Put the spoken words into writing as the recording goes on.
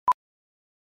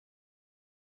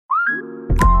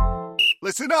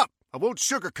Listen up. I won't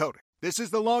sugarcoat it. This is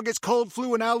the longest cold,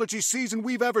 flu, and allergy season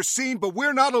we've ever seen, but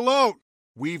we're not alone.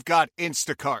 We've got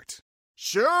Instacart.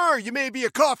 Sure, you may be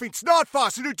a coughing snot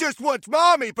faucet who just wants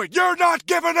mommy, but you're not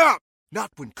giving up.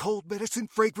 Not when cold medicine,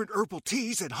 fragrant herbal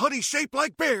teas, and honey shaped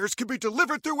like bears can be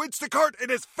delivered through Instacart in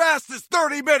as fast as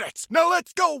 30 minutes. Now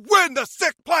let's go win the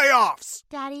sick playoffs.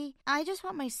 Daddy, I just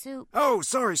want my soup. Oh,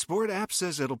 sorry, Sport. App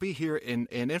says it'll be here in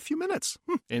a few minutes.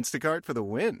 Instacart for the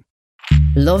win.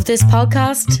 Love this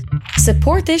podcast?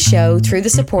 Support this show through the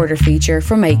supporter feature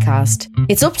from Acast.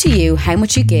 It's up to you how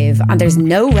much you give, and there's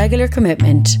no regular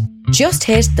commitment. Just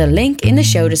hit the link in the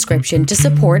show description to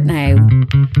support now.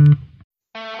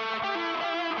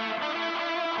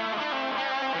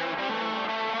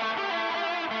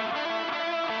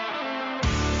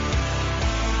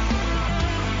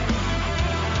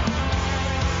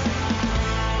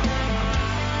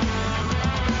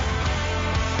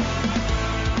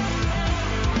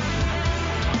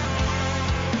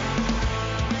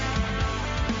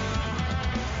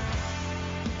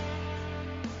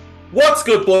 What's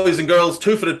good, boys and girls?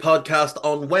 Two-Footed Podcast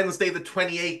on Wednesday, the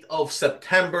 28th of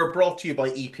September, brought to you by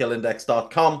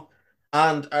EPLindex.com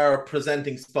and our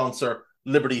presenting sponsor,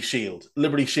 Liberty Shield.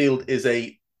 Liberty Shield is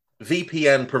a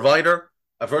VPN provider.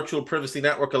 A virtual privacy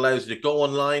network allows you to go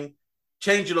online,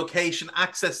 change your location,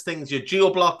 access things you're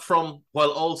geo-blocked from,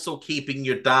 while also keeping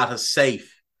your data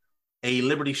safe. A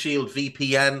Liberty Shield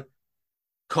VPN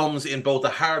comes in both a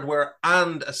hardware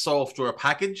and a software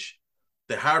package.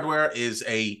 The hardware is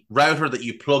a router that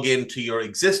you plug into your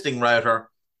existing router,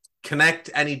 connect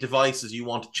any devices you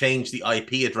want to change the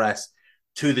IP address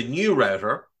to the new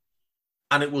router,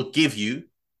 and it will give you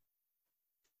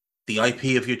the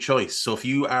IP of your choice. So if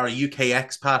you are a UK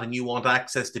expat and you want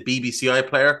access to BBC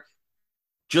iPlayer,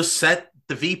 just set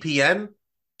the VPN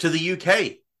to the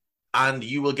UK and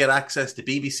you will get access to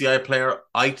BBC iPlayer,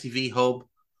 ITV Hub,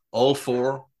 all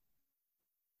four.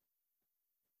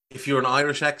 If you're an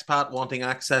Irish expat wanting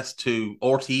access to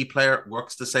RTE Player,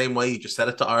 works the same way. You just set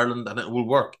it to Ireland and it will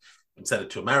work. You can set it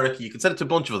to America. You can set it to a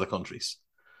bunch of other countries.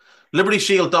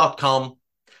 LibertyShield.com.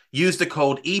 Use the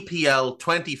code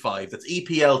EPL25, that's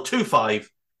EPL25,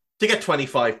 to get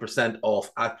 25% off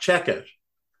at checkout.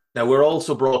 Now, we're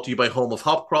also brought to you by Home of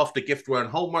Hopcroft, a giftware and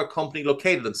homeware company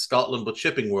located in Scotland but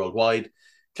shipping worldwide.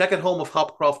 Check out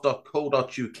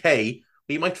homeofhopcroft.co.uk, where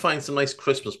you might find some nice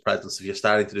Christmas presents if you're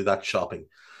starting to do that shopping.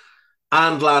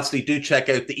 And lastly, do check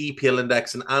out the EPL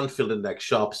Index and Anfield Index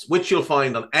shops, which you'll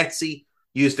find on Etsy.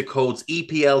 Use the codes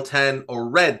EPL10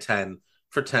 or RED10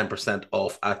 for 10%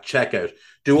 off at checkout.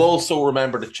 Do also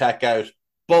remember to check out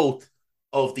both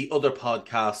of the other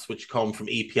podcasts which come from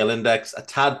EPL Index. A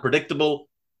Tad Predictable,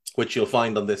 which you'll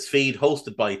find on this feed,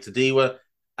 hosted by Tadiwa,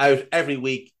 out every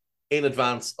week in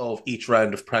advance of each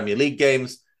round of Premier League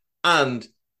games, and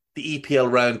the EPL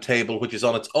Roundtable, which is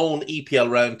on its own EPL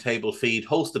Roundtable feed,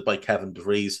 hosted by Kevin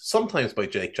DeVries, sometimes by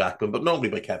Jake Jackman, but normally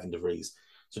by Kevin DeVries.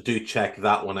 So do check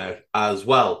that one out as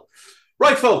well.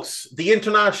 Right, folks, the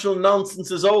international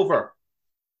nonsense is over.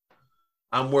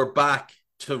 And we're back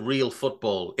to real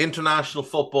football. International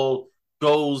football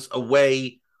goes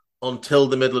away until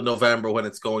the middle of November, when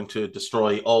it's going to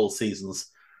destroy all seasons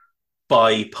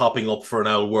by popping up for an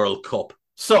Owl World Cup.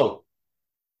 So,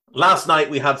 last night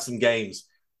we had some games.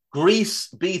 Greece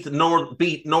beat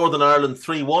Northern Ireland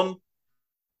 3-1.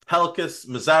 Pelkas,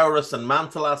 Mazouras and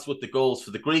Mantalas with the goals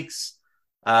for the Greeks.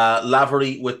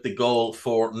 Lavery with the goal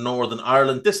for Northern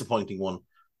Ireland. Disappointing one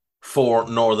for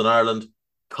Northern Ireland.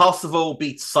 Kosovo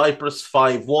beat Cyprus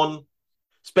 5-1.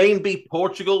 Spain beat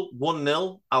Portugal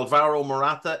 1-0. Alvaro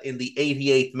Morata in the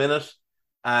 88th minute.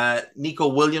 Nico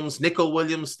Williams,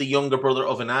 the younger brother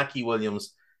of Inaki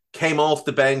Williams, came off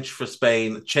the bench for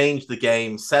Spain, changed the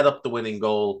game, set up the winning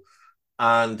goal,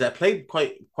 and played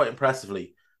quite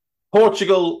impressively.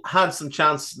 Portugal had some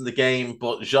chances in the game,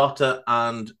 but Jota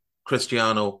and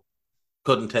Cristiano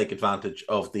couldn't take advantage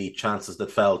of the chances that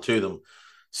fell to them.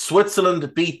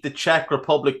 Switzerland beat the Czech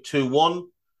Republic 2-1.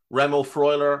 Remo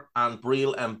Freuler and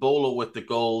Breel Embolo with the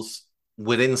goals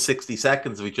within 60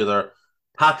 seconds of each other.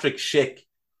 Patrick Schick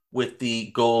with the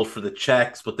goal for the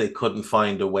Czechs, but they couldn't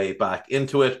find a way back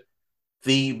into it.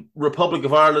 The Republic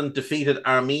of Ireland defeated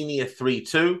Armenia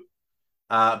 3-2.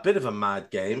 A bit of a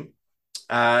mad game.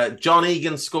 John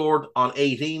Egan scored on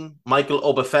 18. Michael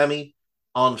Obafemi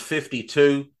on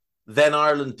 52. Then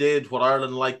Ireland did what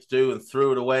Ireland liked to do and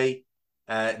threw it away.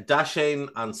 Dashane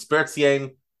and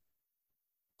Spirtziane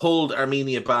pulled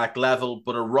Armenia back level,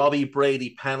 but a Robbie Brady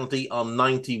penalty on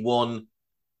 91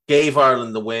 gave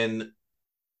Ireland the win.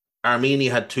 Armenia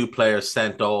had two players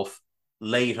sent off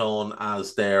late on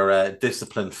as their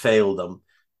discipline failed them.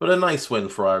 But a nice win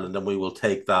for Ireland, and we will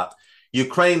take that.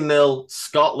 Ukraine 0,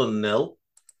 Scotland 0.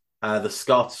 The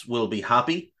Scots will be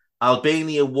happy.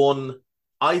 Albania 1,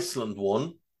 Iceland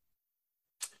 1.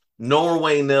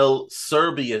 Norway 0,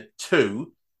 Serbia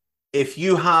 2. If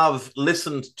you have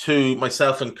listened to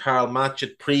myself and Carl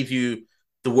Matchett preview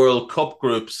the World Cup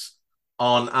groups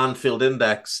on Anfield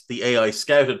Index, the AI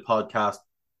Scouted podcast,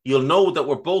 you'll know that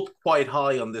we're both quite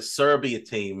high on this Serbia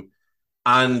team.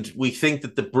 And we think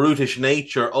that the brutish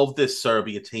nature of this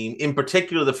Serbia team, in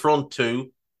particular the front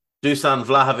two, Dusan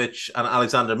Vlahovic and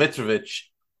Alexander Mitrovic,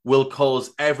 will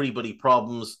cause everybody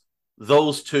problems.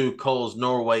 Those two cause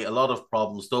Norway a lot of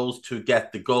problems. Those two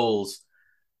get the goals,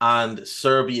 and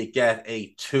Serbia get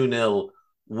a 2-0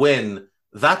 win.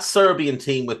 That Serbian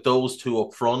team with those two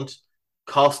up front,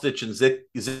 Kostic and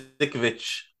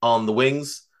Zikovic on the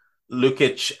wings,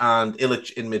 Lukic and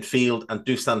Ilic in midfield, and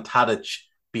Dusan Tadic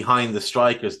behind the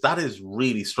strikers, that is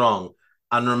really strong.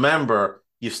 And remember,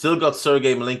 you've still got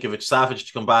Sergej Milinkovic-Savic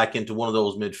to come back into one of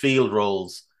those midfield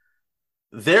roles.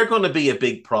 They're going to be a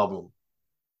big problem.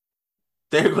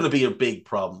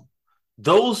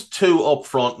 Those two up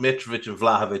front, Mitrovic and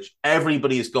Vlahovic,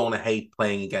 everybody is going to hate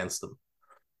playing against them.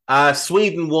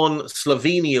 Sweden 1,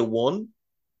 Slovenia 1.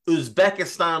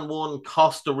 Uzbekistan 1,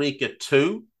 Costa Rica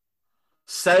 2.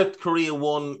 South Korea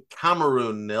 1,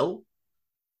 Cameroon 0.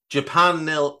 Japan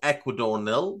 0, Ecuador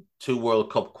 0. 2 World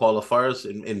Cup qualifiers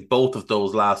in both of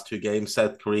those last 2 games,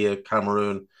 South Korea,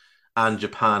 Cameroon, and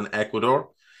Japan, Ecuador.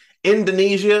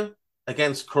 Indonesia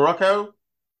against Curacao,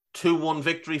 2-1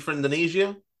 victory for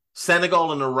Indonesia.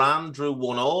 Senegal and Iran drew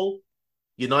 1-1.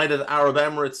 United Arab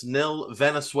Emirates 0,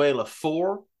 Venezuela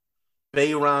 4.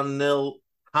 Bahrain 0,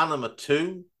 Panama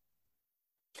 2.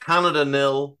 Canada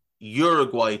 0,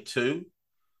 Uruguay 2.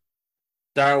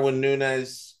 Darwin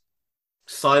Núñez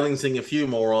silencing a few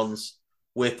morons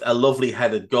with a lovely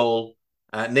headed goal.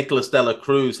 Nicolas de la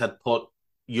Cruz had put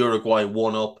Uruguay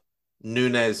 1 up.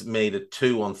 Núñez made it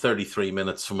 2 on 33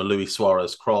 minutes from a Luis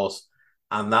Suarez cross.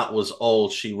 And that was all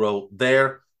she wrote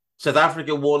there. South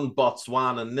Africa 1,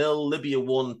 Botswana 0. Libya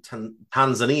 1,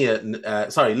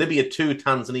 Libya 2,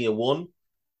 Tanzania 1.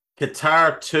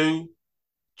 Qatar 2,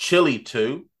 Chile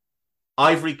 2.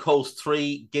 Ivory Coast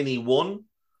 3, Guinea 1.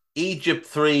 Egypt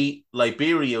 3,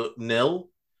 Liberia 0.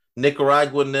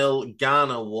 Nicaragua 0,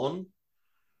 Ghana 1.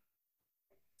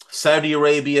 Saudi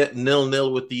Arabia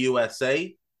 0-0 with the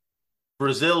USA.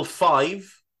 Brazil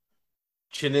 5,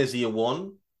 Tunisia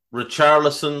 1.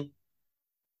 Richarlison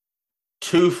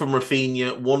 2 from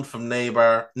Rafinha, 1 from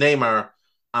Neymar,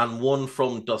 and 1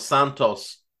 from Dos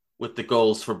Santos with the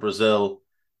goals for Brazil.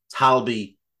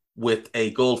 Talbi with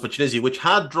a goal for Tunisia, which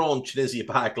had drawn Tunisia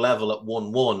back level at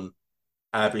 1-1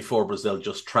 before Brazil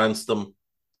just trounced them.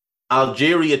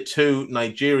 Algeria 2,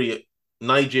 Nigeria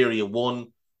 1.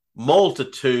 Malta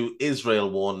 2, Israel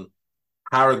 1.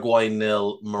 Paraguay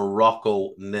 0,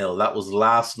 Morocco 0. That was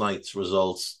last night's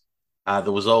results.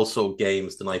 There was also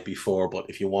games the night before, but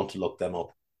if you want to look them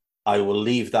up, I will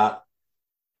leave that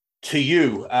to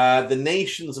you. The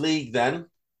Nations League then,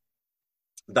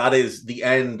 that is the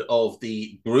end of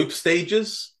the group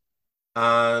stages.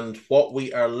 And what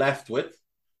we are left with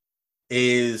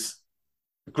is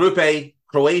Group A,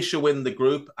 Croatia win the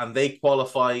group and they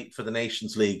qualify for the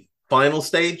Nations League final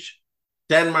stage.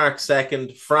 Denmark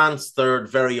second, France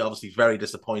third, obviously very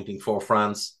disappointing for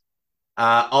France.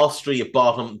 Austria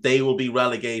bottom, they will be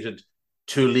relegated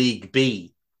to League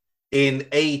B. In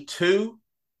A2,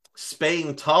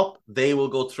 Spain top, they will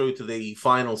go through to the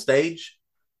final stage.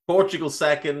 Portugal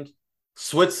second,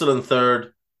 Switzerland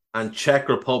third, and Czech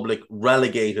Republic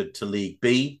relegated to League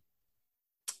B.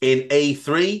 In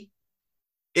A3,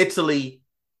 Italy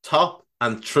top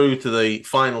and through to the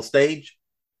final stage.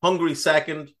 Hungary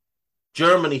second,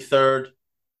 Germany third,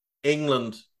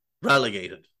 England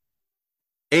relegated.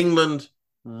 England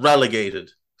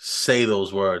relegated. Say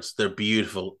those words. They're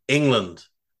beautiful. England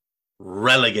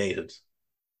relegated.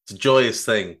 It's a joyous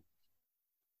thing.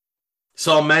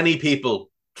 Saw many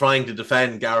people trying to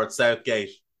defend Gareth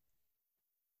Southgate.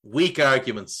 Weak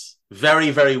arguments.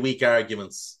 Very, very weak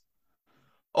arguments.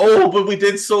 Oh, but we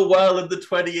did so well in the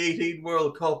 2018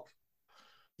 World Cup.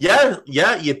 Yeah,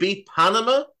 you beat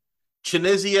Panama,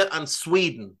 Tunisia, and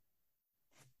Sweden.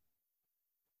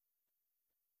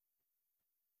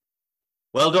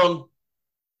 Well done.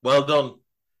 Well done.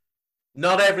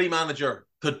 Not every manager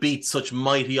could beat such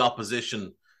mighty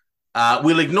opposition.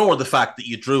 We'll ignore the fact that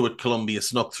you drew at Colombia,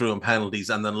 snuck through in penalties,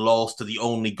 and then lost to the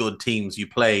only good teams you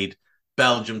played,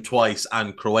 Belgium twice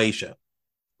and Croatia.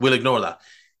 We'll ignore that.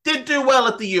 Did do well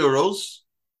at the Euros.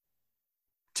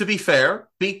 To be fair,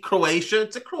 beat Croatia.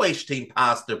 It's a Croatia team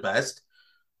past their best.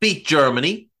 Beat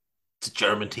Germany. It's a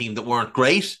German team that weren't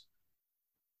great.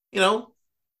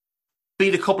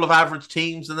 beat a couple of average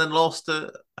teams and then lost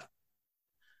to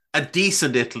a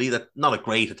decent Italy, that not a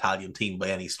great Italian team by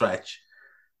any stretch.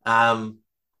 But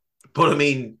I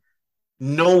mean,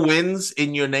 no wins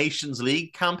in your Nations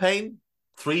League campaign,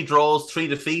 3 draws, 3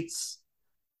 defeats,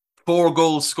 4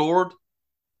 goals scored,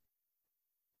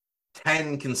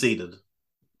 10 conceded.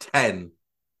 10.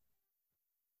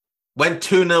 Went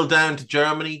 2-0 down to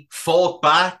Germany, fought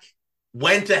back,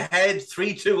 went ahead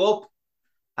 3-2 up,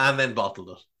 and then bottled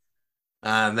it.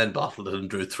 And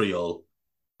drew 3-0.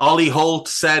 Ollie Holt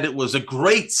said it was a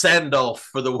great send-off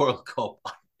for the World Cup.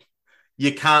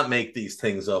 You can't make these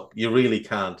things up. You really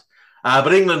can't.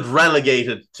 But England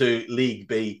relegated to League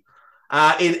B.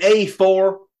 In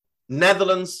A4,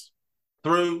 Netherlands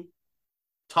through,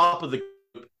 top of the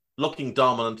group, looking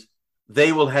dominant.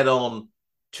 They will head on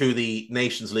to the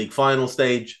Nations League final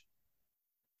stage.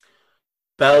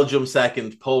 Belgium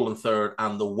second, Poland third,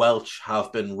 and the Welsh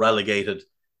have been relegated.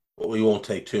 But we won't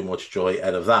take too much joy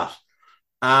out of that.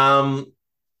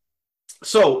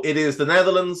 So it is the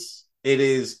Netherlands, it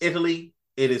is Italy,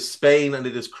 it is Spain, and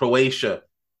it is Croatia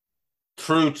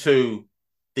through to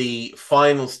the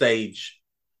final stage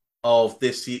of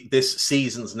this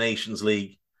season's Nations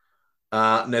League.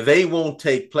 Now, they won't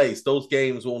take place. Those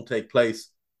games won't take place,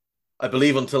 I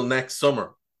believe, until next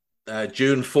summer,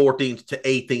 June 14th to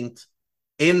 18th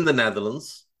in the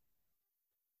Netherlands.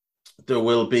 There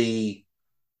will be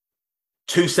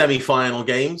 2 semi-final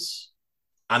games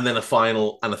and then a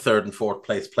final and a 3rd and 4th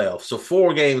place playoff. So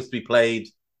 4 games to be played,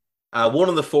 1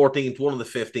 on the 14th, 1 on the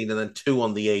 15th, and then 2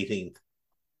 on the 18th.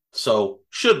 So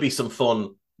should be some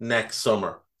fun next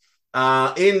summer.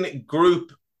 In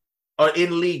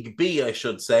League B, I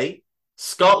should say,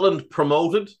 Scotland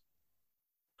promoted,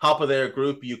 top of their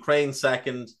group, Ukraine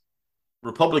second,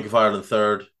 Republic of Ireland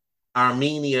third,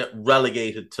 Armenia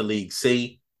relegated to League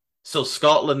C. So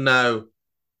Scotland now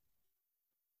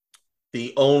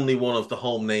the only one of the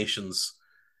home nations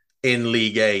in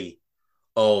League A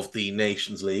of the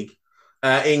Nations League.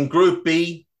 In Group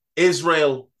B,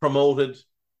 Israel promoted,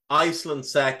 Iceland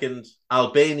second,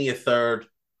 Albania third,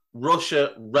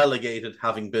 Russia relegated,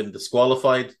 having been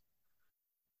disqualified.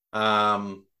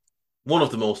 One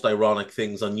of the most ironic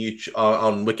things on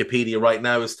Wikipedia right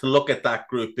now is to look at that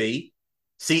Group B,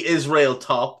 see Israel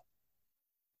top,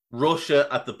 Russia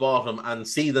at the bottom, and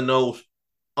see the note,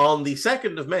 on the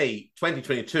 2nd of May,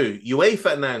 2022,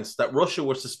 UEFA announced that Russia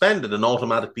were suspended and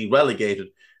automatically relegated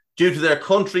due to their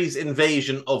country's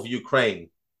invasion of Ukraine.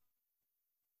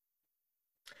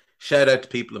 Shout out to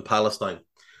people in Palestine.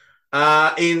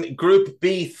 In Group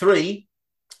B3,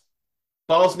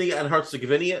 Bosnia and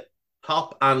Herzegovina,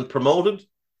 top and promoted.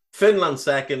 Finland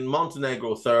second,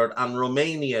 Montenegro third, and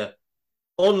Romania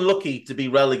unlucky to be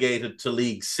relegated to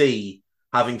League C,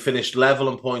 having finished level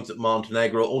in points at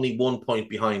Montenegro, only 1 point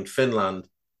behind Finland.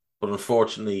 But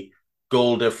unfortunately,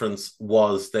 goal difference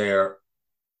was their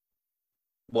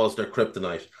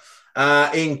kryptonite.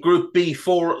 In Group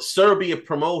B4, Serbia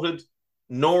promoted,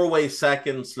 Norway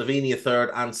second, Slovenia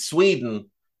third, and Sweden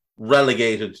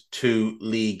relegated to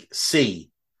League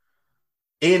C.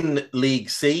 In League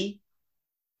C,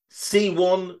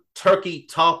 C1, Turkey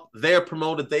top, they're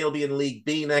promoted. They'll be in League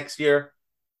B next year.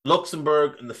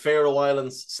 Luxembourg and the Faroe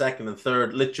Islands, second and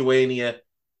third. Lithuania,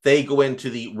 they go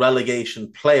into the relegation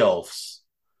playoffs.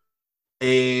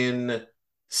 In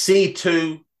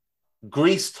C2,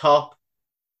 Greece top,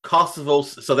 Kosovo,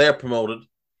 so they're promoted.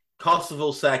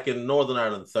 Kosovo second, Northern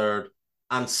Ireland third,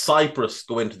 and Cyprus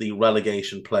go into the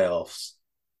relegation playoffs.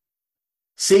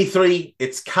 C3,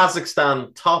 it's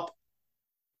Kazakhstan top,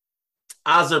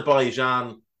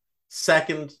 Azerbaijan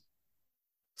second,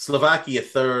 Slovakia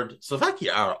third.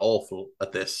 Slovakia are awful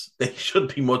at this. They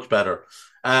should be much better.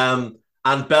 And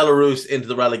Belarus into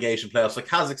the relegation playoffs. So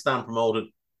Kazakhstan promoted,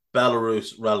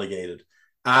 Belarus relegated.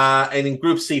 And in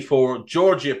Group C4,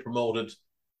 Georgia promoted,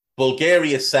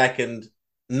 Bulgaria second,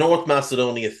 North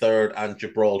Macedonia third, and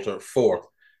Gibraltar fourth.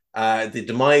 The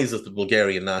demise of the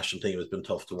Bulgarian national team has been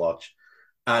tough to watch,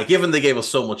 given they gave us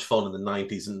so much fun in the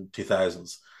 90s and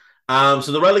 2000s.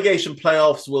 So the relegation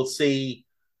playoffs will see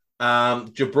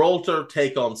Gibraltar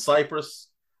take on Cyprus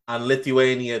and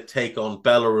Lithuania take on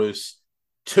Belarus.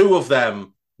 2 of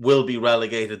them will be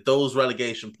relegated. Those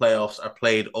relegation playoffs are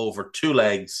played over 2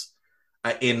 legs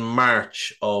in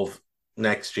March of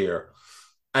next year.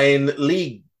 In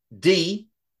League D,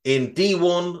 in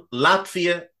D1,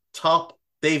 Latvia top,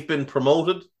 they've been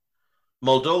promoted.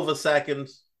 Moldova second,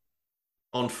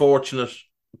 unfortunate,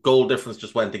 goal difference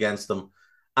just went against them.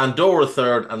 Andorra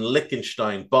third and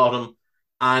Liechtenstein bottom.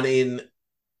 And in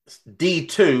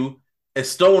D2,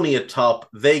 Estonia top,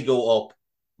 they go up.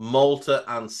 Malta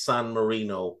and San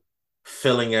Marino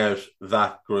filling out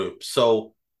that group.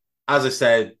 So, as I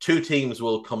said, 2 teams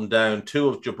will come down. 2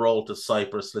 of Gibraltar,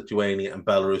 Cyprus, Lithuania, and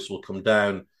Belarus will come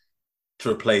down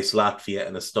to replace Latvia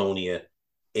and Estonia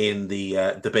in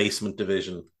the basement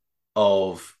division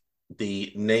of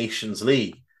the Nations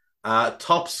League.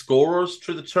 Top scorers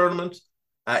through the tournament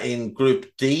in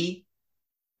Group D,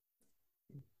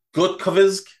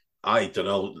 Gutkovic, I don't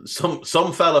know,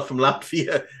 some fella from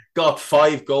Latvia got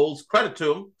 5 goals. Credit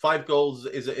to him. 5 goals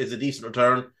is a decent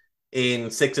return in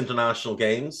 6 international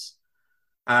games.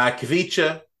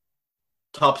 Kavica,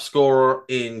 top scorer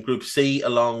in Group C,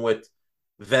 along with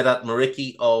Vedat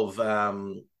Mariki of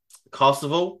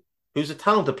Kosovo, who's a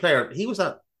talented player. He was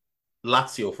at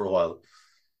Lazio for a while.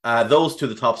 Those 2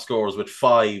 the top scorers with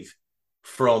 5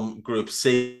 from Group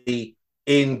C.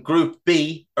 In Group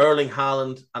B, Erling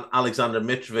Haaland and Alexander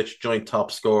Mitrovic joint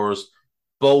top scorers,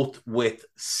 both with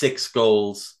 6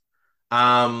 goals.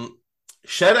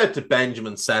 Shout out to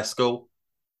Benjamin Sesko.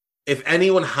 If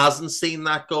anyone hasn't seen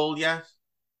that goal yet,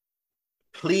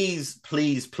 please,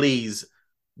 please, please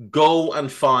go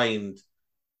and find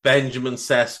Benjamin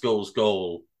Sesko's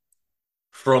goal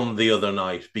from the other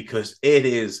night, because it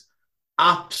is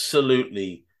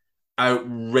absolutely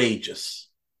outrageous.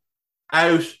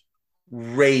 Outrageous.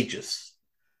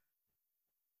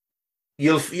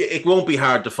 It won't be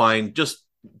hard to find. Just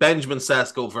Benjamin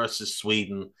Sesko versus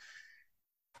Sweden.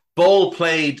 Ball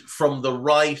played from the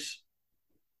right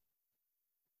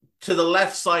to the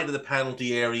left side of the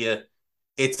penalty area.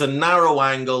 It's a narrow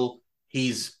angle.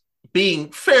 He's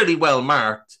being fairly well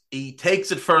marked. He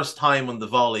takes it first time on the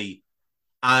volley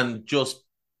and just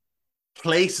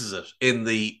places it in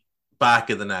the back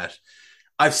of the net.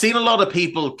 I've seen a lot of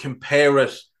people compare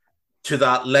it to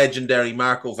that legendary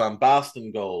Marco van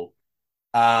Basten goal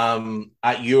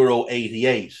at Euro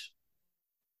 88.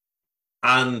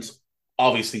 And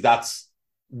obviously that's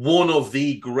one of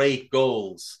the great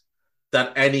goals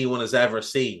that anyone has ever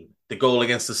seen, the goal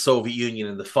against the Soviet Union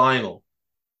in the final.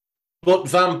 But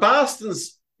Van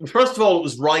Basten's, first of all, it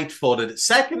was right-footed.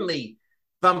 Secondly,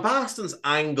 Van Basten's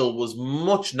angle was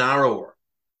much narrower.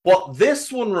 What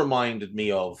this one reminded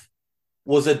me of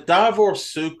was a Davor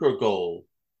Suker goal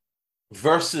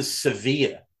versus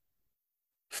Sevilla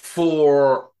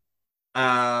for,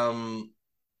 I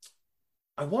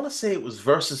want to say it was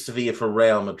versus Sevilla for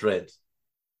Real Madrid.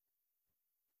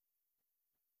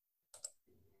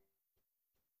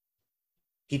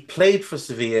 He played for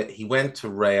Sevilla. He went to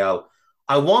Real.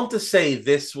 I want to say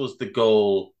this was the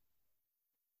goal.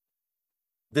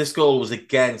 This goal was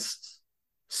against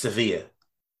Sevilla.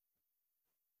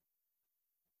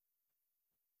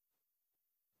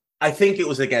 I think it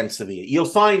was against Sevilla. You'll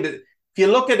find that if you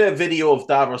look at a video of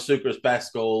Davor Suker's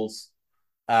best goals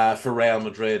for Real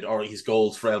Madrid, or his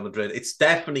goals for Real Madrid, it's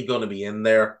definitely going to be in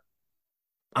there.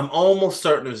 I'm almost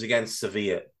certain it was against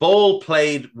Sevilla. Ball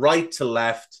played right to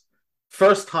left.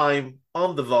 First time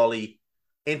on the volley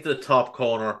into the top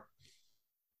corner.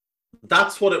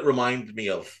 That's what it reminded me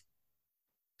of.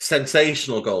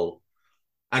 Sensational goal.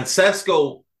 And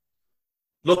Sesko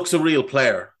looks a real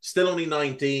player. Still only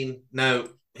 19. Now,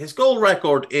 his goal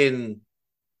record in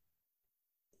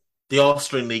the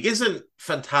Austrian league isn't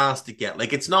fantastic yet.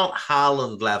 Like, it's not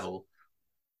Haaland level.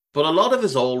 But a lot of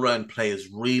his all-round play is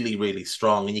really, really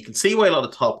strong. And you can see why a lot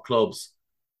of top clubs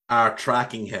are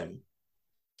tracking him.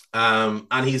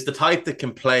 And he's the type that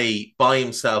can play by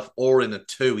himself or in a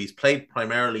 2. He's played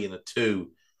primarily in a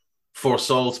 2 for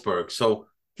Salzburg. So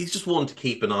he's just one to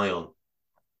keep an eye on.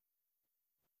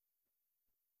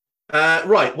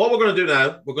 Right, what we're going to do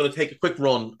now, we're going to take a quick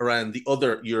run around the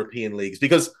other European leagues,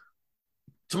 because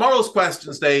tomorrow's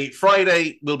Questions Day.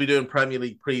 Friday, we'll be doing Premier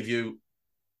League preview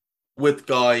with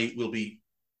Guy. We'll be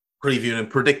previewing and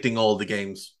predicting all the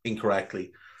games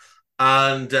incorrectly.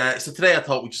 And so today I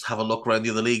thought we'd just have a look around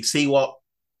the other league, see what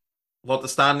the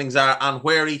standings are and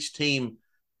where each team,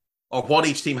 or what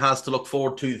each team has to look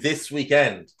forward to this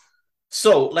weekend.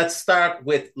 So let's start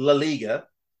with La Liga.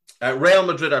 Real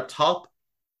Madrid are top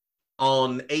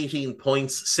on 18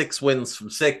 points, 6 wins from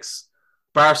 6.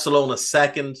 Barcelona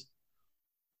second,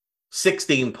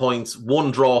 16 points,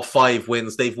 1 draw, 5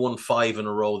 wins. They've won 5 in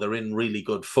a row. They're in really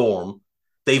good form.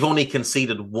 They've only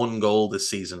conceded 1 goal this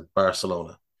season,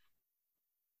 Barcelona.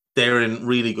 They're in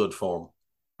really good form.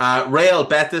 Real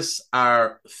Betis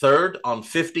are third on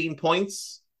 15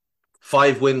 points,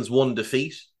 5 wins, 1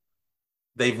 defeat.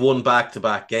 They've won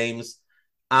back-to-back games.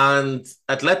 And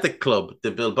Athletic Club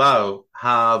de Bilbao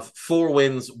have 4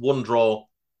 wins, 1 draw,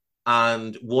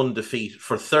 and 1 defeat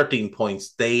for 13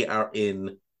 points. They are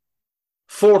in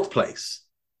 4th place.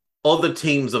 Other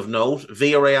teams of note,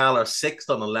 Villarreal are 6th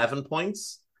on 11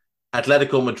 points.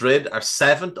 Atletico Madrid are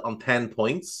 7th on 10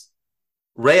 points.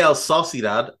 Real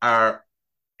Sociedad are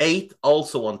 8th,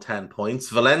 also on 10 points.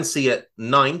 Valencia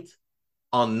 9th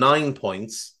on 9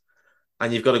 points.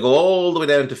 And you've got to go all the way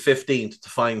down to 15th to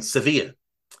find Sevilla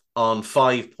on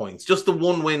 5 points. Just the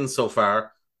one win so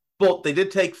far, but they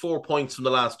did take 4 points from the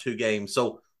last 2 games.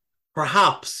 So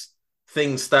perhaps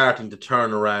things starting to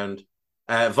turn around.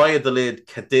 Valladolid,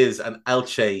 Cadiz, and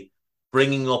Elche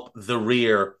bringing up the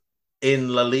rear in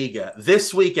La Liga.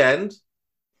 This weekend,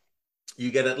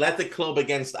 you get Athletic Club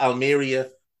against Almeria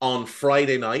on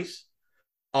Friday night.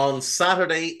 On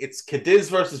Saturday, it's Cadiz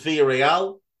versus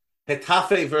Villarreal,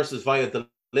 Getafe versus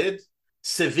Valladolid,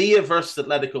 Sevilla versus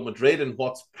Atletico Madrid, and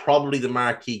what's probably the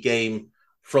marquee game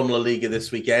from La Liga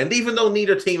this weekend. Even though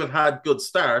neither team have had good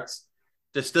starts,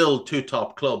 there's still 2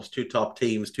 top clubs, 2 top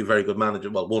teams, 2 very good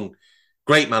managers. Well, 1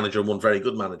 great manager and 1 very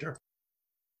good manager.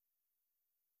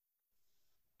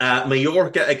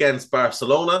 Mallorca against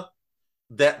Barcelona.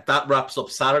 That wraps up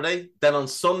Saturday. Then on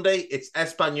Sunday, it's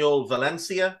Espanyol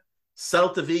Valencia,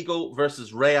 Celta Vigo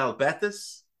versus Real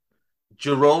Betis,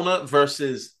 Girona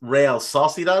versus Real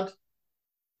Sociedad,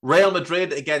 Real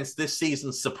Madrid against this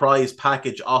season's surprise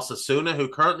package Osasuna, who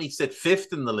currently sit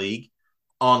 5th in the league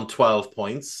on 12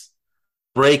 points,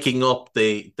 breaking up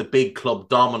the big club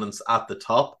dominance at the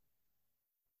top.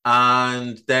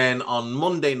 And then on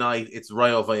Monday night, it's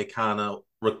Rayo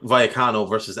Vallecano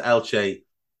versus Elche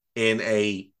in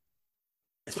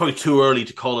it's probably too early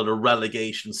to call it a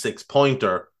relegation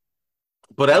 6-pointer,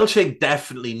 but Elche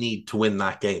definitely need to win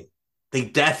that game. They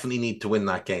definitely need to win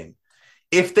that game.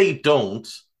 If they don't,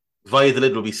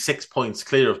 Valladolid will be 6 points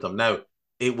clear of them. Now,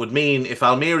 it would mean if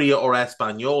Almeria or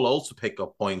Espanyol also pick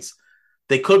up points,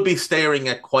 they could be staring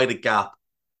at quite a gap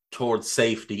towards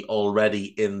safety already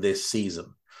in this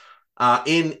season.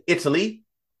 In Italy,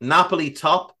 Napoli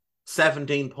top,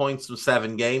 17 points from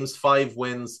 7 games, 5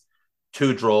 wins,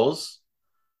 2 draws.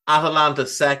 Atalanta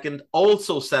second,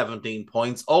 also 17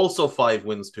 points, also 5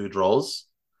 wins, 2 draws.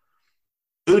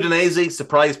 Udinese,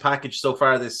 surprise package so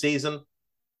far this season.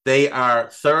 They are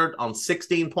 3rd on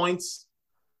 16 points,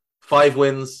 5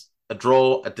 wins, a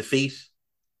draw, a defeat.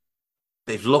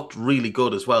 They've looked really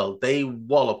good as well. They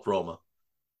walloped Roma.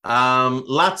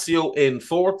 Lazio in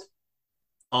 4th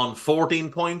on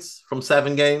 14 points from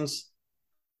 7 games.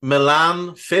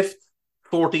 Milan 5th,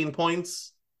 14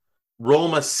 points.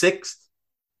 Roma 6th,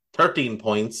 13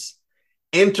 points.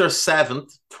 Inter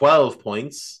 7th, 12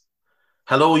 points.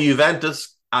 Hello,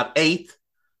 Juventus at 8th,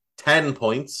 10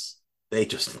 points. They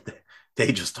just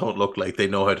don't look like they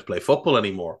know how to play football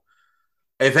anymore.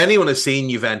 If anyone has seen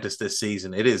Juventus this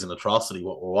season, it is an atrocity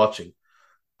what we're watching.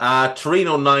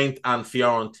 Torino 9th and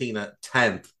Fiorentina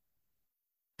 10th.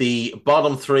 The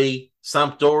bottom 3,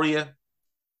 Sampdoria.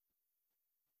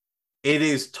 It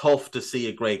is tough to see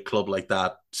a great club like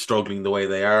that struggling the way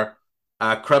they are.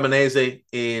 Cremonese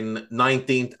in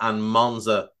 19th and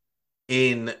Monza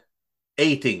in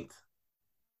 18th.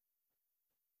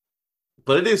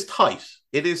 But it is tight.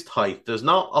 It is tight. There's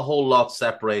not a whole lot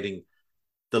separating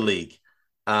the league.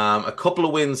 A couple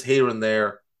of wins here and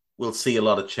there will see a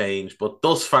lot of change. But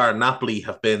thus far, Napoli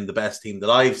have been the best team that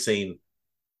I've seen.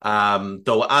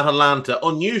 Though Atalanta,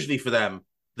 unusually for them,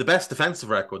 the best defensive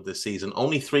record this season,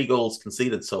 only 3 goals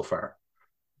conceded so far.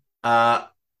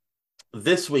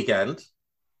 This weekend,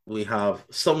 we have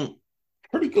some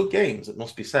pretty good games, it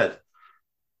must be said.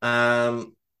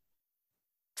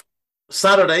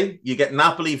 Saturday, you get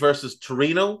Napoli versus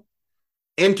Torino.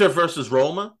 Inter versus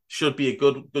Roma should be a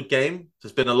good game.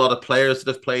 There's been a lot of players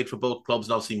that have played for both clubs,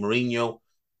 and obviously Mourinho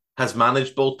has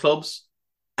managed both clubs.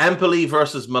 Empoli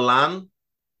versus Milan.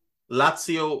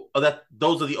 Lazio,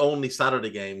 those are the only Saturday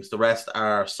games. The rest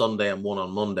are Sunday and one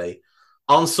on Monday.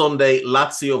 On Sunday,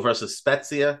 Lazio versus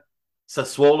Spezia.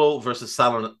 Sassuolo versus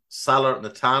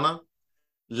Salernitana.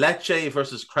 Lecce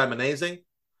versus Cremonese.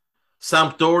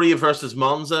 Sampdoria versus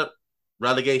Monza.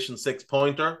 Relegation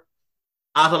 6-pointer.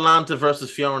 Atalanta versus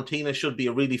Fiorentina should be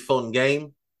a really fun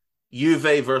game.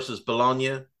 Juve versus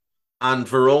Bologna. And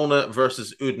Verona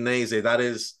versus Udinese.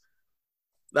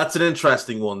 That's an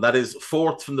interesting one. That is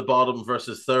 4th from the bottom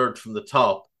versus 3rd from the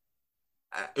top.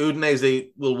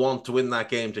 Udinese will want to win that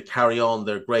game to carry on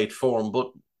their great form,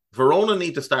 but Verona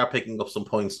need to start picking up some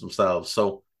points themselves.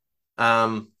 So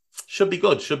should be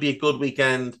good. Should be a good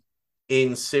weekend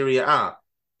in Serie A.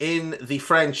 In the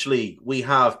French league, we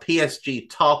have PSG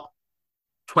top,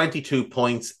 22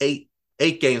 points, 8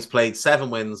 games played, 7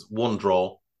 wins, 1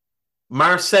 draw.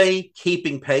 Marseille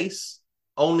keeping pace,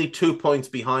 only 2 points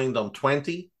behind on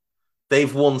 20.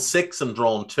 They've won 6 and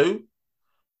drawn 2.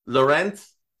 Lorient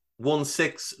won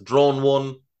 6, drawn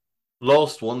 1,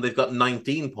 lost 1. They've got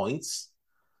 19 points.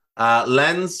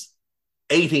 Lens,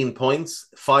 18 points,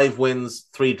 5 wins,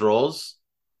 3 draws.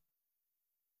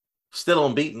 Still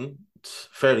unbeaten. It's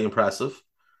fairly impressive.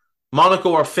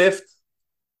 Monaco are 5th.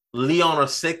 Lyon are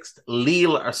 6th.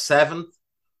 Lille are 7th.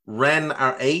 Rennes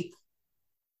are 8th.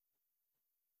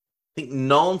 I think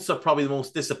Nantes are probably the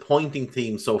most disappointing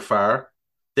team so far.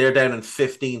 They're down in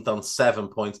 15th on 7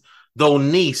 points. Though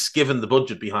Nice, given the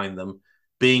budget behind them,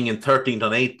 being in 13th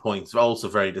on 8 points, also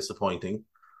very disappointing.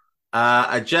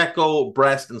 Ajaccio,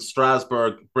 Brest, and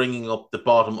Strasbourg bringing up the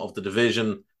bottom of the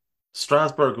division.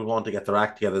 Strasbourg would want to get their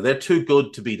act together. They're too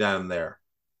good to be down there.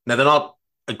 Now, they're not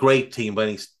a great team by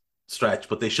any stretch,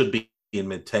 but they should be in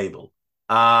mid-table.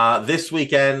 This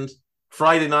weekend,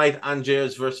 Friday night,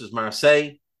 Angers versus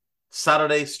Marseille.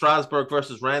 Saturday, Strasbourg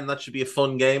versus Rennes. That should be a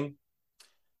fun game.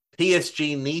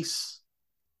 PSG Nice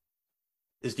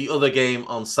is the other game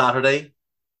on Saturday.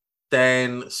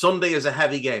 Then Sunday is a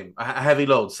heavy game, a heavy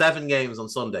load. 7 games on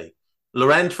Sunday.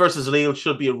 Lorient versus Lille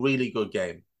should be a really good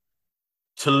game.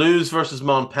 Toulouse versus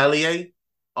Montpellier.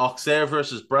 Auxerre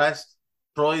versus Brest.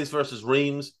 Troyes versus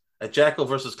Reims. Ajaccio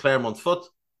versus Clermont-Foot.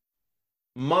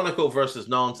 Monaco versus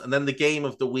Nantes. And then the game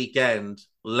of the weekend,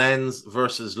 Lens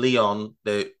versus Lyon,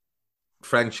 the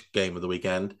French game of the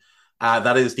weekend.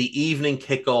 That is the evening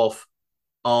kickoff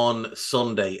on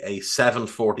Sunday, a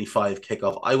 7:45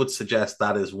 kickoff. I would suggest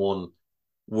that is one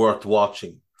worth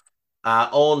watching.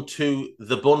 On to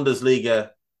the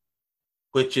Bundesliga,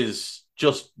 which is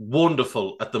just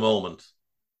wonderful at the moment.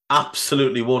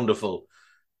 Absolutely wonderful.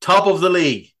 Top of the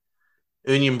league,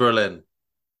 Union Berlin.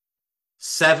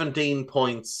 17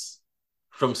 points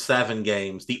from 7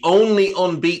 games. The only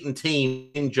unbeaten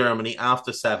team in Germany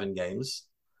after 7 games.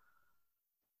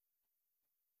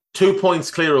 2 points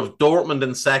clear of Dortmund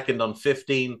in second on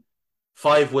 15.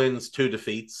 5 wins, 2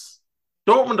 defeats.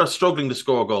 Dortmund are struggling to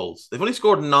score goals. They've only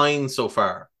scored 9 so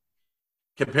far,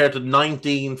 compared to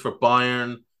 19 for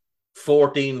Bayern,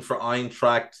 14 for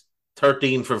Eintracht,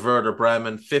 13 for Werder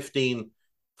Bremen, 15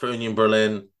 for Union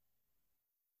Berlin.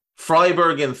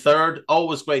 Freiburg in third.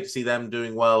 Always great to see them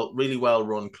doing well. Really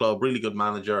well-run club. Really good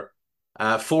manager.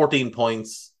 14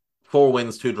 points, 4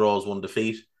 wins, 2 draws, 1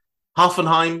 defeat.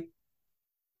 Hoffenheim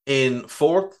in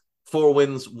fourth. 4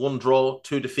 wins, 1 draw,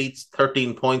 2 defeats,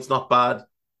 13 points. Not bad.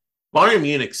 Bayern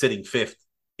Munich sitting 5th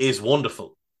is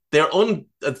wonderful. They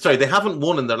haven't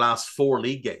won in their last 4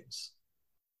 league games.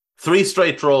 3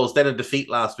 straight draws, then a defeat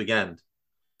last weekend.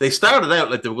 They started out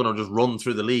like they were going to just run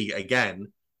through the league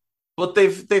again, but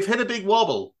they've hit a big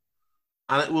wobble,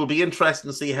 and it will be interesting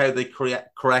to see how they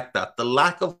correct that. The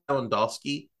lack of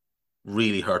Lewandowski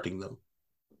really hurting them.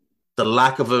 The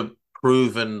lack of a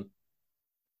proven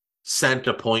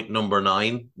centre point number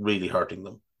 9 really hurting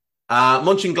them.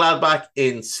 Mönchengladbach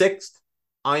in 6th,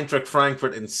 Eintracht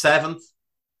Frankfurt in 7th,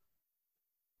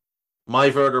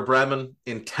 Werder Bremen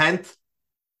in 10th,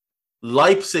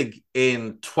 Leipzig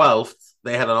in 12th.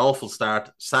 They had an awful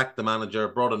start, sacked the manager,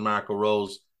 brought in Marco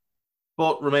Rose,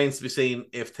 but remains to be seen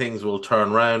if things will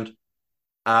turn around.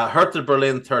 Hertha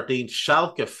Berlin 13th,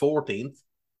 Schalke 14th,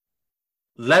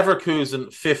 Leverkusen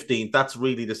 15th. That's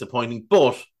really disappointing,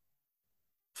 but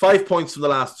 5 points from the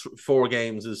last 4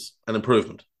 games is an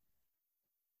improvement.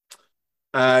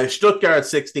 Stuttgart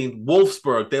 16th,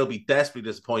 Wolfsburg, they'll be desperately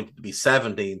disappointed to be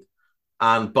 17th,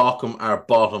 and Bochum are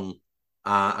bottom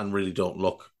and really don't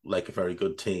look like a very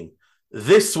good team.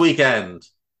 This weekend,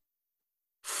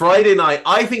 Friday night,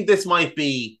 I think this might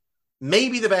be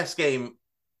maybe the best game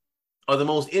or the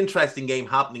most interesting game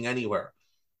happening anywhere.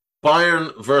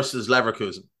 Bayern versus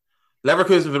Leverkusen.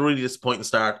 Leverkusen have a really disappointing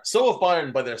start. So have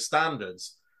Bayern by their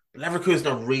standards. Leverkusen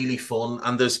are really fun,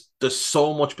 and there's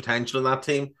so much potential in that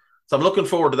team. So I'm looking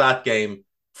forward to that game.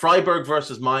 Freiburg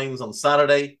versus Mainz on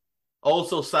Saturday.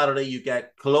 Also Saturday, you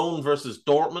get Cologne versus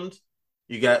Dortmund,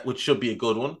 which should be a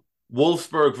good one.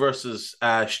 Wolfsburg versus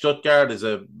Stuttgart is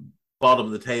a bottom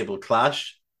of the table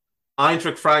clash.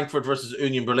 Eintracht Frankfurt versus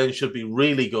Union Berlin should be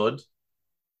really good.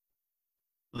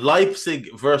 Leipzig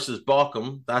versus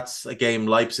Bochum. That's a game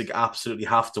Leipzig absolutely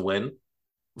have to win.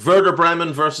 Werder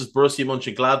Bremen versus Borussia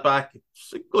Mönchengladbach.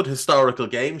 It's a good historical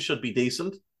game. Should be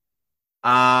decent.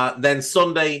 Then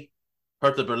Sunday,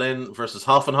 Hertha Berlin versus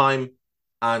Hoffenheim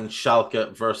and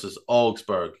Schalke versus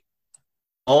Augsburg.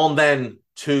 On then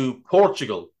to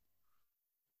Portugal.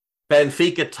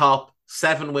 Benfica top,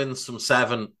 7 wins from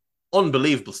 7.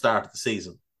 Unbelievable start of the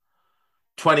season.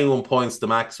 21 points, the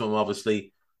maximum,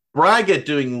 obviously. Braga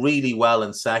doing really well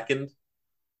in second.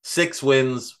 6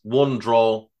 wins, 1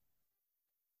 draw.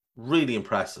 Really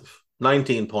impressive.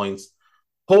 19 points.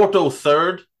 Porto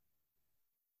third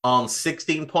on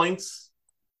 16 points.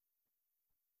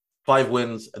 5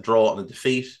 wins, a draw, and a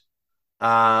defeat.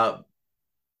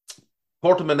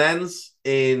 Portimonense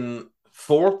in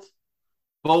 4th.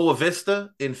 Boa Vista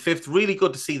in 5th. Really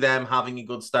good to see them having a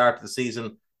good start to the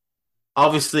season.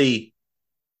 Obviously,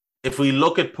 if we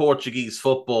look at Portuguese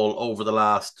football over the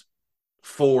last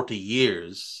 40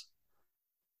 years,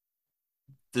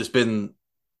 there's been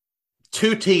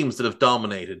 2 teams that have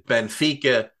dominated,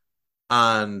 Benfica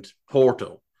and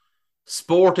Porto.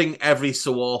 Sporting every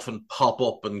so often pop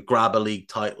up and grab a league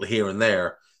title here and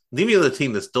there. The only other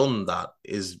team that's done that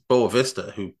is Boa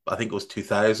Vista, who I think it was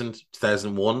 2000,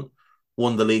 2001,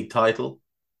 won the league title.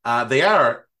 They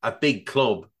are a big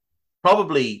club,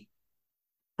 probably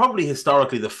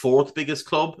historically the 4th biggest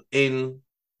club in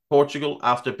Portugal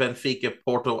after Benfica,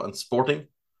 Porto, and Sporting.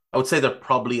 I would say they're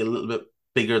probably a little bit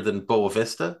bigger than Boa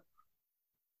Vista.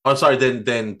 Oh, sorry,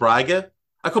 than Braga.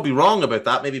 I could be wrong about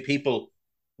that. Maybe people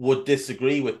would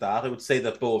disagree with that. I would say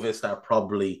that Boa Vista are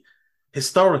probably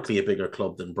historically a bigger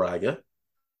club than Braga.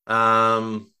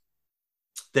 They're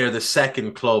the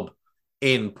 2nd club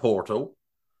in Porto.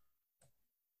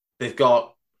 They've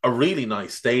got a really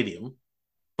nice stadium,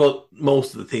 but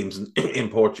most of the teams in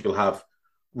Portugal have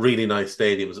really nice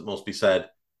stadiums, it must be said.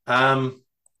 I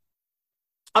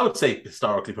would say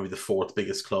historically probably the 4th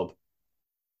biggest club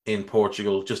in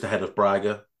Portugal, just ahead of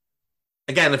Braga.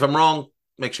 Again, if I'm wrong,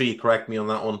 make sure you correct me on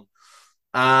that one.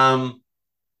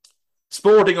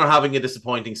 Sporting are having a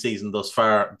disappointing season thus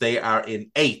far. They are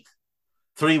in 8th.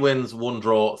 3 wins, 1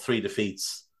 draw, 3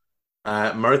 defeats.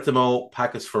 Maritimo,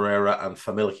 Pacas Ferreira, and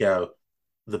Famalicão,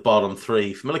 the bottom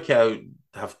 3. Famalicão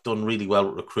have done really well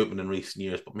with recruitment in recent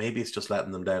years, but maybe it's just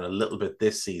letting them down a little bit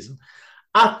this season.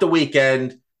 At the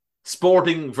weekend,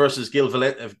 Sporting versus Gil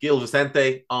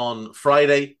Vicente on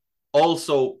Friday.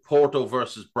 Also, Porto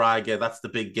versus Braga. That's the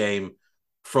big game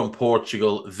from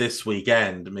Portugal this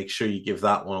weekend. Make sure you give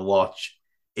that one a watch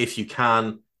if you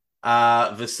can.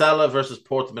 Vizela versus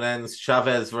Portimonense.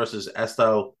 Chaves versus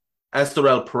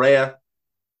Estoril Pereira.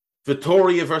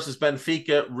 Vitória versus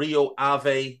Benfica. Rio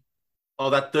Ave. Oh,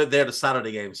 they're the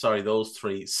Saturday game. Sorry, those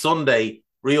 3. Sunday,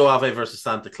 Rio Ave versus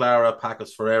Santa Clara.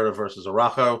 Pacas Ferreira versus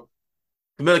Arajo.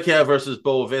 Famalicão versus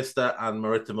Boa Vista. And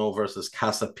Maritimo versus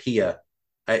Casa Pia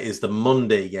is the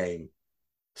Monday game.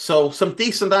 So some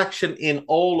decent action in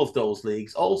all of those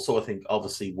leagues. Also, I think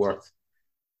obviously worth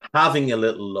having a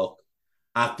little look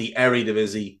at the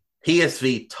Eredivisie.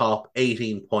 PSV top,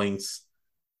 18 points.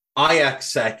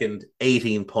 Ajax second,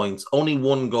 18 points. Only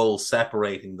 1 goal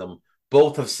separating them.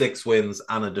 Both have 6 wins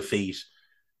and a defeat.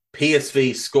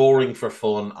 PSV scoring for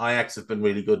fun. Ajax have been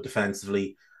really good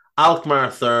defensively. Alkmaar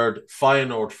 3rd,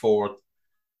 Feyenoord 4th,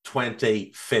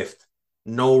 25th.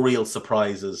 No real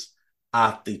surprises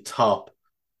at the top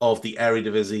of the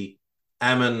Eredivisie.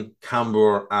 Emmen,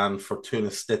 Cambuur, and Fortuna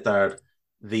Sittard,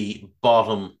 the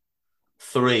bottom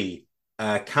 3.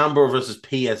 Cambuur versus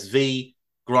PSV,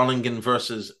 Groningen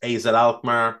versus AZ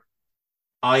Alkmaar,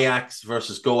 Ajax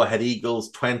versus Go Ahead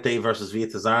Eagles, Twente versus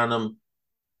Vitesse Arnhem,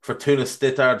 Fortuna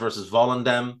Sittard versus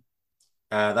Volendam.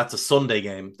 That's a Sunday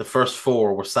game. The first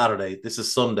 4 were Saturday. This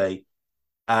is Sunday.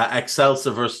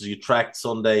 Excelsior versus Utrecht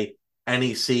Sunday.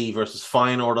 NEC versus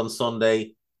Feyenoord on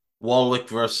Sunday. Volvic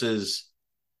versus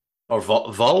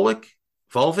Volvic.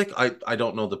 I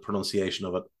don't know the pronunciation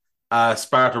of it.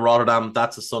 Sparta Rotterdam.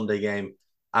 That's a Sunday game.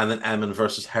 And then Emmen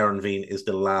versus Heerenveen is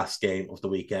the last game of the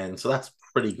weekend. So that's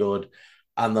pretty good.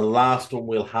 And the last one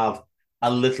we'll have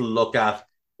a little look at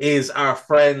is our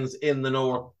friends in the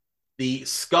north, the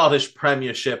Scottish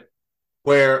Premiership,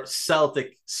 where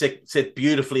Celtic sit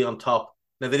beautifully on top.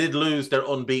 Now, they did lose their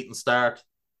unbeaten start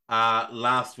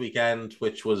last weekend,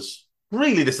 which was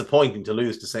really disappointing to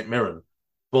lose to St. Mirren.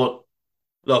 But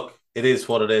look, it is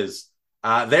what it is.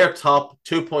 They're top,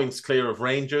 2 points clear of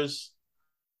Rangers.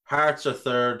 Hearts are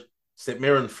 3rd, St.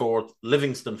 Mirren 4th,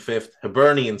 Livingston 5th,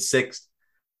 Hibernian 6th,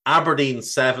 Aberdeen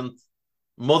 7th,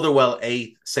 Motherwell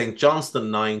 8th, St.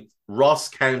 Johnstone 9th, Ross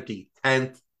County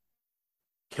 10th,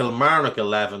 Kilmarnock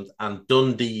 11th, and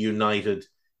Dundee United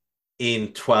in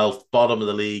 12th, bottom of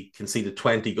the league, conceded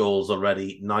 20 goals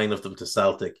already, 9 of them to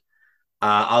Celtic.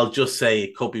 I'll just say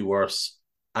it could be worse.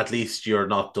 At least you're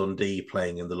not Dundee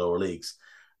playing in the lower leagues.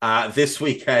 This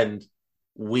weekend,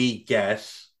 we get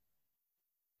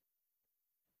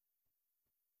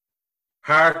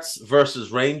Hearts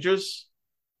versus Rangers.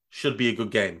 Should be a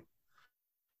good game.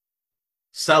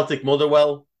 Celtic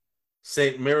Motherwell,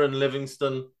 St. Mirren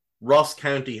Livingston, Ross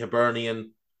County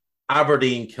Hibernian,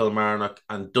 Aberdeen Kilmarnock,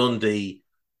 and Dundee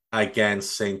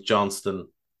against St. Johnstone.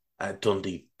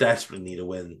 Dundee desperately need a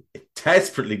win.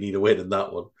 Desperately need a win in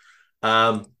that one.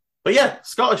 But yeah,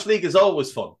 Scottish League is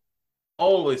always fun.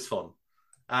 Always fun.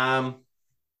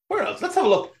 Where else? Let's have a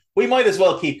look. We might as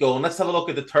well keep going. Let's have a look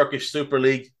at the Turkish Super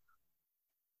League.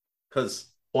 because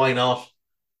why not?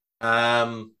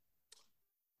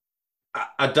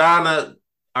 Adana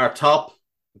are top,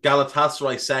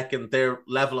 Galatasaray second. They're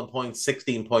level in points,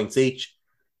 16 points each.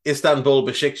 Istanbul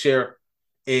Besiktas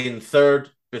in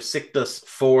third, Besiktas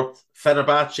fourth,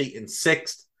 Fenerbahce in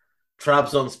sixth,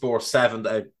 Trabzonspor seventh.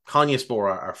 Konyaspor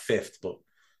are fifth, but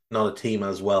not a team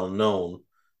as well known.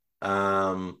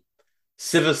 Sivasspor,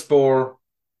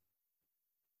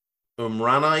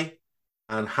 Umranai,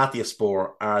 and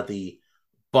Hatayspor are the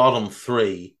bottom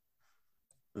three.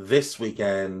 This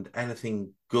weekend,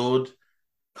 anything good?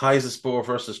 Kayserispor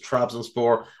versus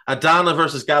Trabzonspor, Adana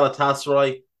versus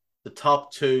Galatasaray, the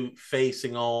top two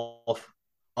facing off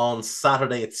on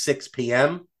Saturday at 6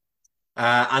 p.m.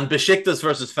 And Besiktas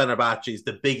versus Fenerbahce is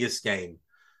the biggest game.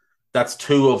 That's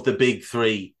two of the big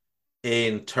three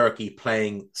in Turkey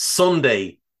playing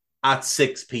Sunday at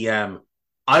 6 p.m.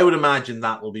 I would imagine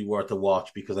that will be worth a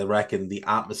watch because I reckon the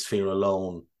atmosphere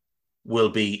alone will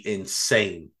be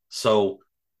insane. So,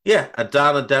 yeah,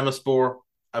 Adana Demirspor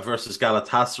versus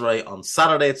Galatasaray on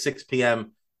Saturday at 6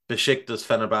 p.m. Besiktas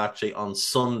Fenerbahce on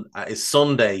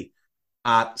Sunday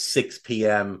at 6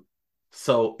 p.m.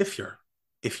 So if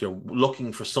you're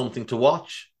looking for something to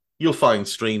watch, you'll find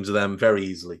streams of them very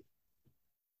easily.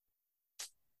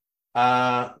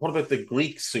 What about the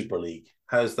Greek Super League?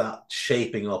 How's that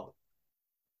shaping up?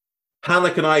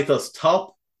 Panathinaikos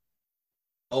top.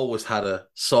 Always had a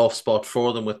soft spot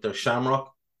for them with their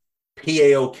Shamrock.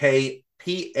 PAOK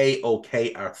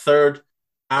are third.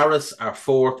 Aris are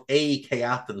fourth. AEK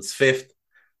Athens fifth.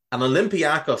 And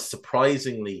Olympiacos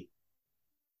surprisingly...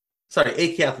 Sorry,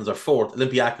 AEK Athens are fourth.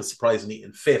 Olympiacos surprisingly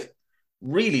in fifth.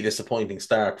 Really disappointing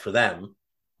start for them,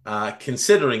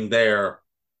 considering their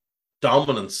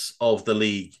dominance of the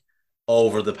league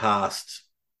over the past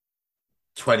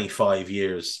 25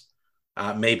 years,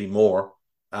 maybe more.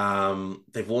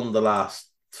 They've won the last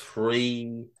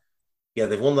three. Yeah,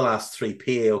 they've won the last three.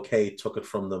 PAOK took it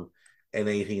from them in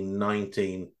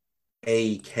 18-19.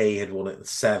 AEK had won it in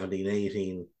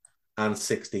 17-18 and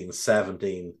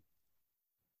 16-17.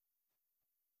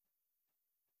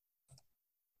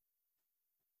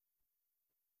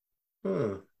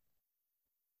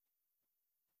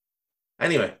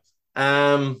 Anyway,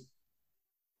 no,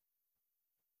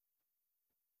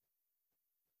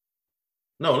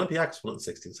 Olympiacos won it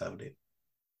in 16-17.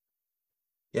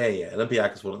 Yeah,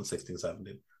 Olympiacos won it in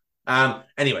 16-17.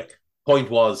 Anyway,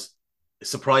 point was,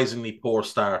 surprisingly poor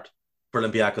start for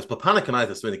Olympiacos, but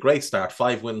Panathinaikos made a great start,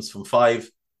 5 wins from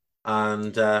 5,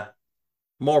 and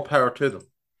more power to them.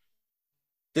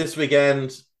 This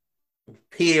weekend,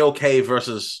 PAOK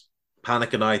versus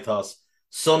Panathinaikos,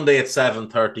 Sunday at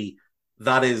 7:30.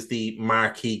 That is the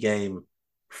marquee game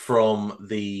from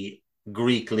the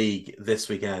Greek League this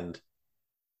weekend.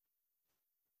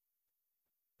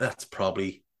 That's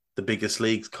probably the biggest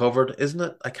leagues covered, isn't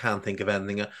it? I can't think of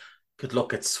anything. You could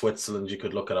look at Switzerland, you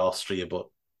could look at Austria, but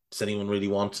does anyone really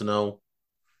want to know?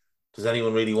 Does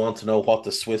anyone really want to know what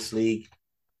the Swiss League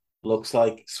looks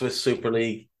like? Swiss Super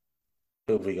League.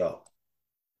 Who have we got?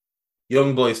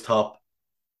 Young Boys top.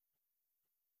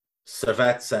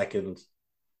 Servette second.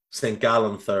 St.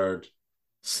 Gallen third.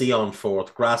 Sion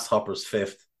fourth. Grasshoppers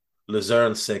fifth.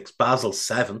 Luzerne sixth. Basel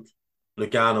seventh.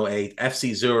 Lugano 8th,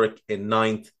 FC Zurich in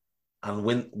 9th, and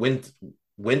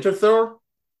Winterthur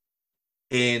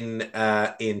in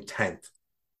 10th.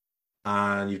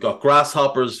 And you've got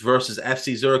Grasshoppers versus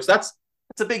FC Zurich. That's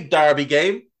a big derby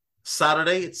game.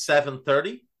 Saturday at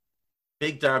 7:30.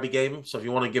 Big derby game. So if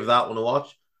you want to give that one a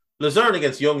watch. Luzerne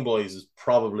against Young Boys is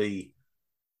probably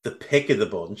the pick of the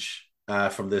bunch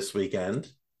from this weekend.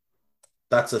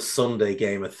 That's a Sunday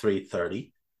game at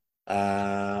 3:30.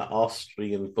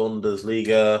 Austrian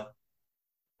Bundesliga.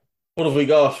 What have we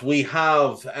got? We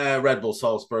have Red Bull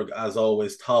Salzburg, as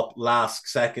always, top. Lask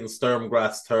second. Sturm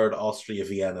Graz third. Austria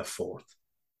Vienna fourth.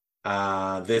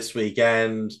 This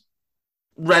weekend,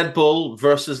 Red Bull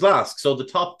versus Lask. So the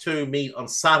top two meet on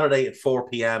Saturday at 4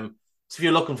 p.m. So if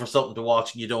you're looking for something to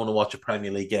watch and you don't want to watch a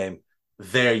Premier League game,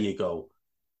 there you go.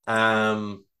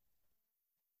 And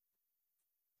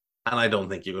I don't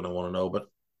think you're going to want to know, but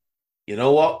you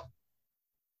know what?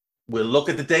 We'll look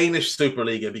at the Danish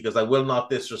Superliga because I will not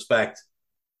disrespect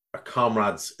our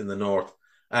comrades in the north.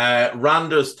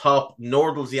 Randers top,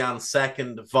 Nordsjælland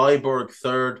second, Viborg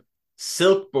third,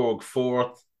 Silkeborg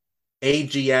fourth,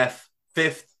 AGF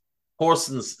fifth,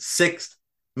 Horsens sixth,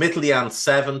 Midtjylland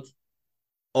seventh,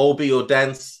 OB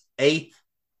Odense eighth,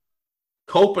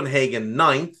 Copenhagen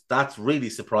ninth. That's really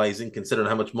surprising considering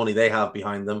how much money they have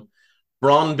behind them.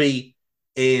 Brøndby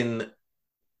in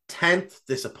 10th.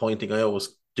 Disappointing. I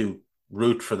always do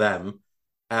root for them.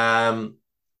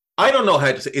 I don't know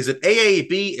how to say. Is it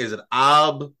AAB? Is it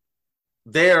AB?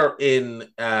 They're in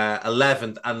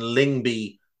 11th, and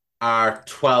Lingby are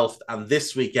 12th. And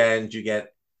this weekend, you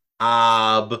get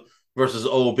AB versus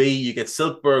OB. You get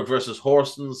Silkeborg versus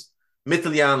Horsens,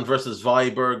 Midtjylland versus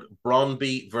Viborg,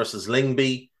 Brøndby versus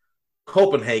Lingby,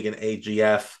 Copenhagen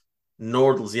AGF,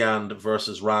 Nordsjælland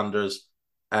versus Randers.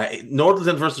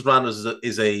 Nordsjælland versus Randers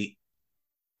is a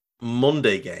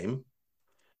Monday game.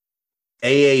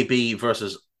 AAB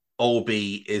versus OB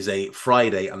is a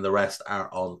Friday, and the rest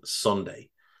are on Sunday.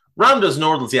 Randers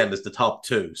Nordsjælland is the top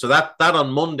two. So that on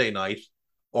Monday night,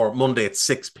 or Monday at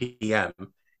 6 p.m.,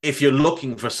 if you're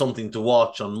looking for something to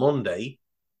watch on Monday,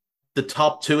 the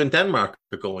top two in Denmark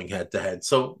are going head to head.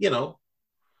 So,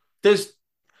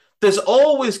 there's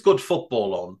always good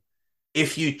football on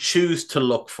if you choose to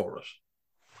look for it.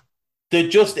 There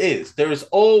just is. There is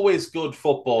always good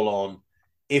football on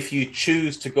if you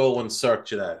choose to go and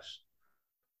search it out.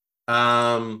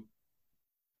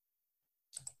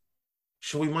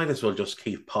 So we might as well just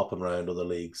keep popping around other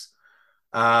leagues.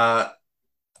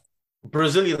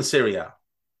 Brazilian Serie A.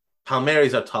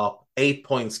 Palmeiras are top, 8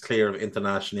 points clear of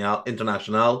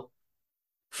Internacional.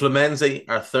 Fluminense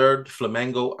are third.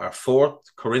 Flamengo are fourth.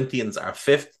 Corinthians are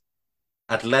fifth.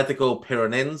 Atlético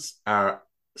Paranaense are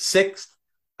sixth.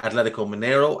 Atlético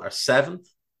Mineiro are seventh.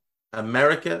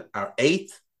 America are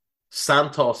eighth.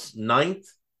 Santos ninth.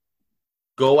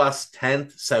 Goiás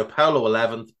 10th. Sao Paulo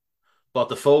 11th.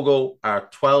 Botafogo are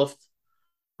 12th.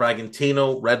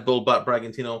 Red Bull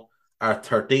Bragantino are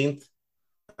 13th.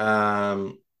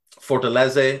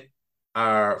 Fortaleza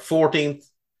are 14th.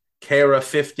 Kera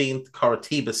 15th.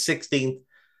 Coritiba 16th.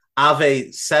 Ave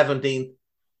 17th.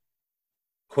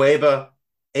 Cueva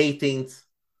 18th.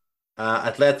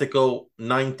 Atletico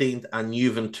 19th. And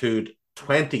Juventude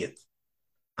 20th.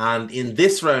 And in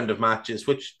this round of matches,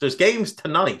 which there's games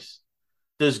tonight,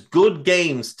 there's good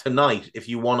games tonight if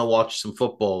you want to watch some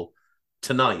football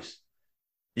tonight.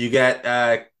 You get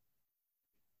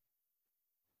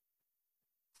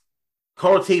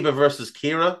Coritiba versus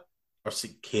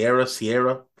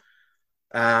Sierra.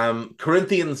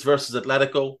 Corinthians versus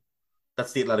Atletico.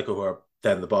 That's the Atletico who are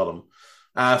down the bottom.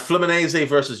 Fluminense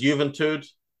versus Juventude.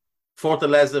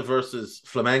 Fortaleza versus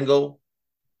Flamengo.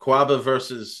 Coaba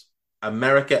versus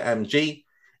America MG.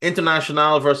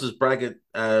 Internacional versus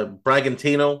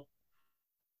Bragantino.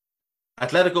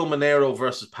 Atletico Mineiro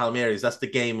versus Palmeiras. That's the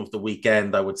game of the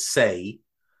weekend, I would say.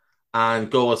 And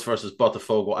Goiás versus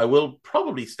Botafogo. I will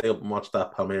probably stay up and watch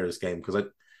that Palmeiras game because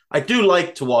I do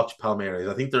like to watch Palmeiras.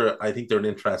 I think they're an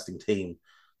interesting team.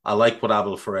 I like what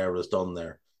Abel Ferreira has done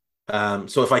there.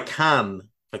 So if I can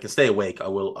stay awake, I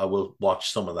will watch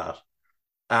some of that.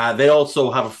 They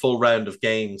also have a full round of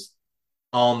games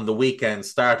on the weekend,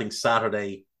 starting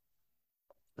Saturday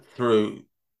through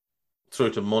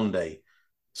to Monday.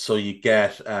 So you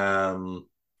get Atletico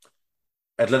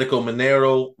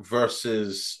Mineiro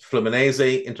versus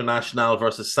Fluminense, Internacional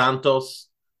versus Santos.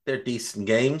 They're decent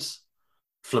games.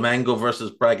 Flamengo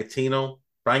versus Bragantino,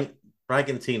 and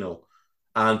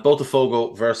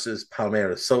Botafogo versus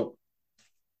Palmeiras. So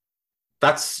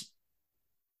that's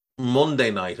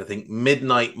Monday night, I think,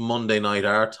 midnight Monday night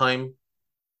our time.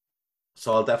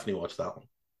 So I'll definitely watch that one.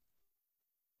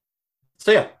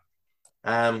 So yeah,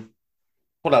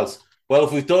 what else? Well,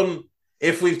 if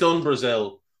we've done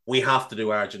Brazil, we have to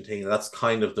do Argentina. That's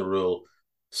kind of the rule.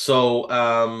 So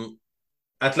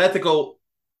Atletico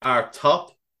are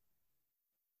top.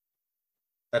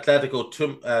 Atletico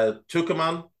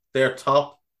Tucumán, they're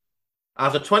top.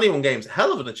 After 21 games,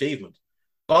 hell of an achievement.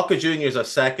 Boca Juniors are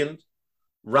second.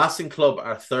 Racing Club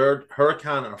are third.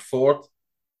 Huracan are fourth.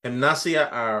 Gimnasia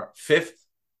are fifth.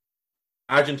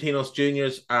 Argentinos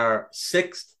Juniors are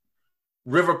sixth.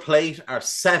 River Plate are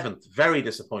seventh. Very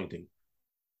disappointing.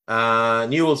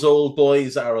 Newell's Old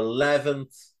Boys are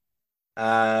 11th.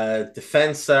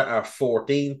 Defensa are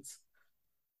 14th.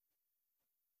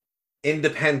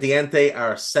 Independiente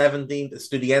are 17th.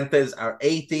 Estudiantes are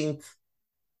 18th.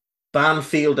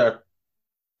 Banfield are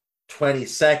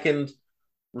 22nd.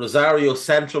 Rosario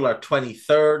Central are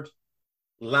 23rd.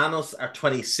 Lanús are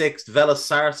 26th. Vélez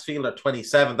Sarsfield are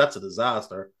 27th. That's a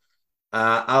disaster.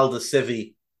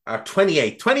 Aldosivi are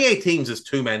 28th. 28 teams is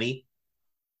too many.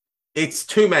 It's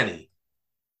too many.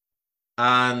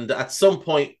 And at some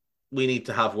point, we need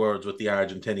to have words with the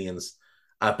Argentinians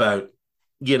about,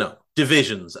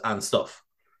 divisions and stuff.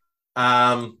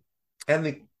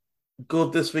 Anything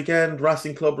good this weekend?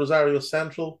 Racing Club, Rosario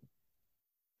Central.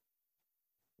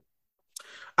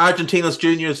 Argentinos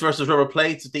Juniors versus River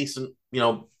Plate. It's a decent,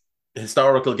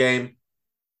 historical game.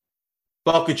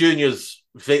 Boca Juniors,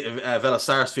 Vélez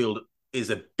Sarsfield, is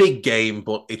a big game,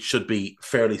 but it should be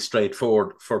fairly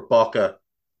straightforward for Boca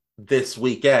this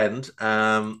weekend.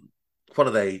 What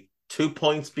are they? 2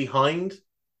 points behind?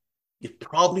 You'd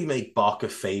probably make Boca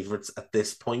favourites at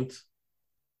this point.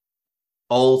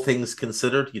 All things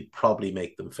considered, you'd probably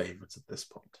make them favourites at this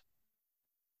point.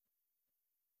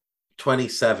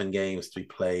 27 games to be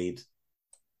played,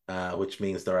 which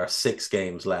means there are 6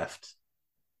 games left.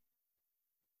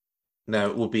 Now,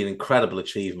 it would be an incredible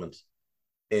achievement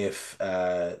if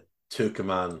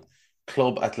Tucumán,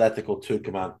 Club Atlético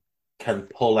Tucumán, can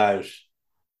pull out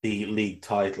the league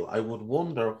title. I would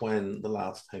wonder when the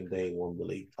last time they won the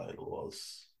league title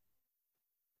was.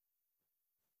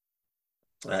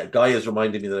 Guy is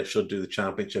reminding me that I should do the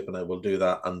championship, and I will do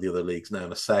that and the other leagues now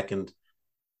in a second.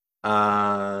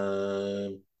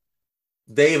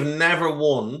 They've never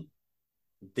won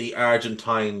the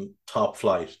Argentine top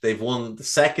flight. They've won the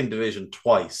second division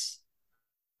twice.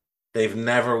 They've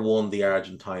never won the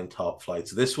Argentine top flight.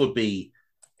 So this would be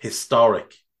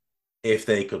historic if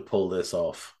they could pull this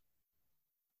off.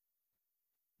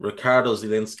 Ricardo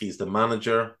Zielinski is the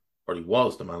manager, or he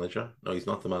was the manager. No, he's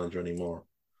not the manager anymore.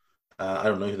 I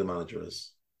don't know who the manager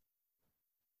is.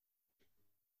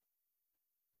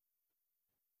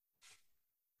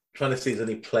 I'm trying to see if there's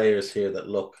any players here that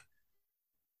look.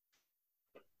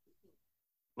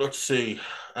 Let's see.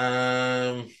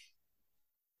 No.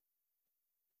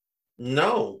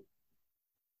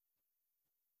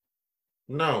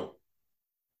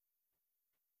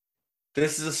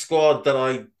 This is a squad that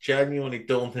I genuinely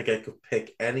don't think I could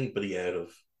pick anybody out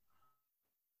of.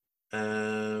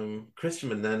 Christian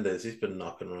Menendez, he's been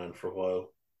knocking around for a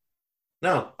while.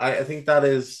 No, I think that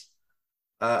is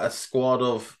a squad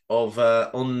of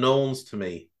unknowns to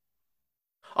me.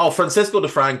 Oh, Francisco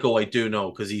DeFranco, I do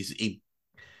know because he's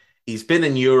been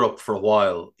in Europe for a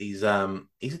while. He's a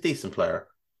decent player.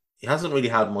 He hasn't really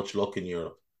had much luck in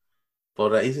Europe,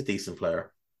 but he's a decent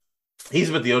player. He's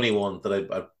about the only one that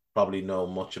I probably know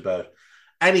much about.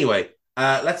 Anyway,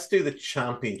 let's do the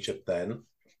championship then.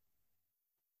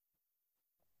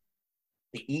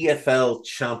 The EFL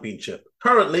Championship.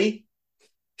 Currently,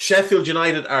 Sheffield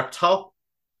United are top,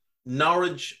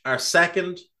 Norwich are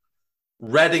second,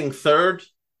 Reading third,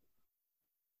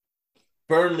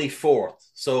 Burnley fourth.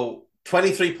 So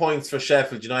 23 points for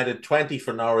Sheffield United, 20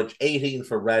 for Norwich, 18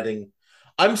 for Reading.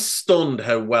 I'm stunned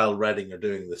how well Reading are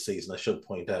doing this season, I should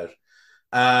point out.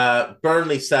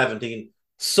 Burnley 17.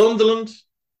 Sunderland,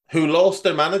 who lost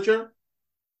their manager,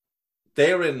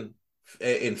 they're in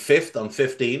fifth on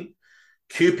 15.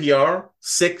 QPR,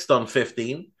 6th on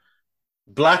 15.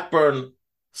 Blackburn,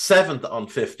 7th on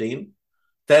 15.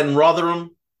 Then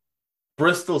Rotherham,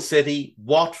 Bristol City,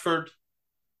 Watford,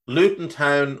 Luton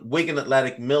Town, Wigan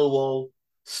Athletic, Millwall,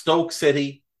 Stoke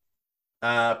City,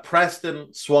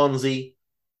 Preston, Swansea,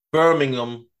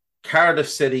 Birmingham, Cardiff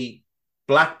City,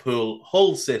 Blackpool,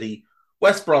 Hull City,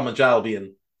 West Bromwich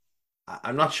Albion.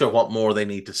 I'm not sure what more they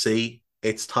need to see.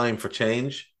 It's time for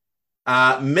change.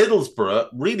 Middlesbrough,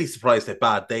 really surprised how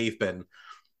bad they've been.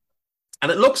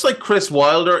 And it looks like Chris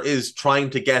Wilder is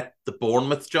trying to get the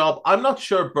Bournemouth job. I'm not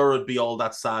sure Borough would be all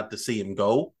that sad to see him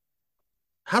go.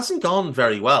 Hasn't gone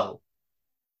very well.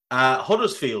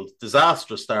 Huddersfield,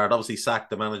 disastrous start. Obviously sacked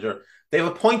the manager. They've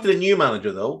appointed a new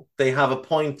manager, though. They have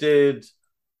appointed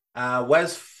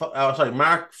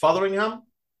Mark Fotheringham.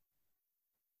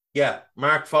 Yeah,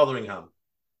 Mark Fotheringham.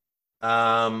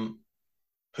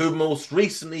 Who most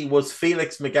recently was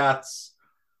Felix Magath's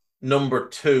number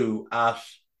 2 at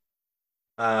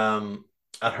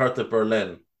Hertha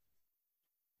Berlin.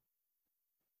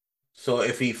 So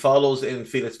if he follows in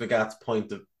Felix Magath's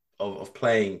point of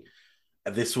playing,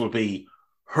 this will be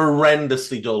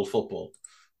horrendously dull football.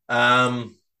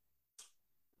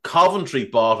 Coventry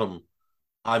bottom,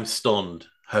 I'm stunned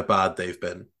how bad they've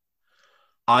been.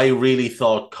 I really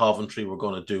thought Coventry were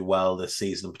going to do well this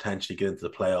season and potentially get into the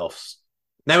playoffs.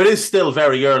 Now, it is still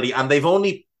very early, and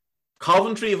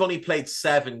Coventry have only played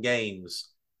 7 games,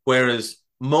 whereas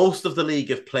most of the league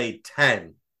have played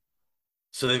 10.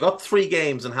 So they've got 3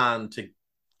 games in hand to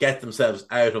get themselves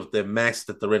out of the mess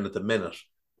that they're in at the minute.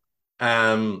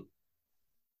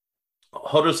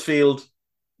 Huddersfield,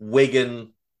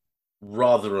 Wigan,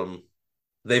 Rotherham,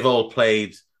 they've all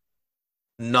played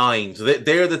 9. So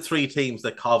they're the 3 teams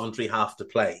that Coventry have to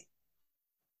play.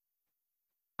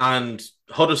 And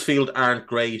Huddersfield aren't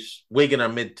great. Wigan are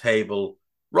mid-table.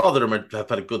 Rotherham have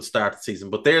had a good start to the season,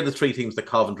 but they're the 3 teams that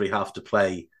Coventry have to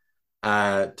play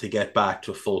to get back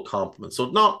to a full complement.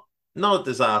 So not a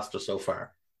disaster so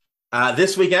far.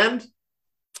 This weekend,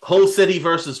 Hull City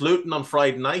versus Luton on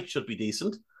Friday night should be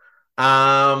decent.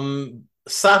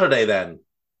 Saturday then,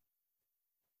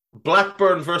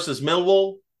 Blackburn versus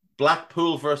Millwall,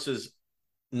 Blackpool versus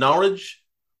Norwich,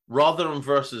 Rotherham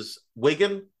versus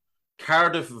Wigan,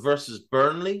 Cardiff versus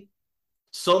Burnley,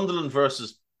 Sunderland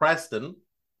versus Preston,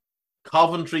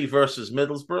 Coventry versus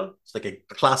Middlesbrough. It's like a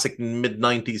classic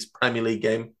mid-90s Premier League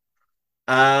game.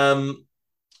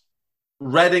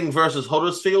 Reading versus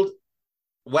Huddersfield,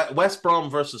 West Brom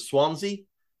versus Swansea,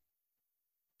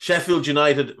 Sheffield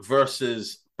United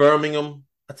versus Birmingham.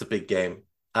 That's a big game.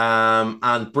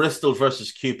 And Bristol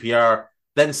versus QPR.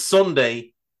 Then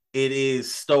Sunday, it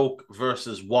is Stoke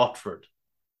versus Watford.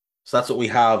 So that's what we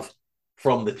have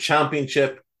from the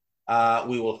Championship.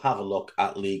 We will have a look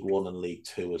at League One and League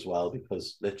Two as well,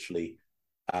 because literally,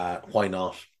 why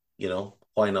not?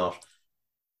 Why not?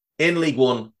 In League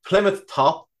One, Plymouth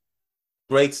top.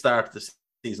 Great start this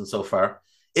season so far.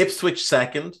 Ipswich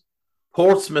second.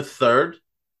 Portsmouth third.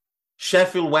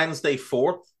 Sheffield Wednesday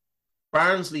fourth.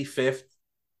 Barnsley fifth.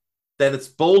 Then it's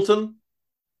Bolton,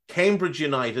 Cambridge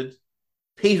United,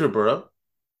 Peterborough,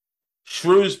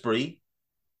 Shrewsbury,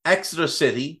 Exeter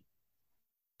City,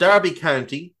 Derby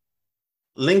County,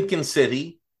 Lincoln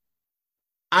City,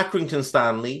 Accrington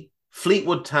Stanley,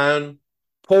 Fleetwood Town,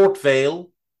 Port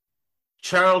Vale,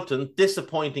 Charlton,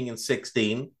 disappointing in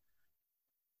 16,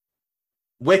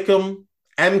 Wycombe,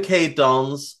 MK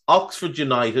Dons, Oxford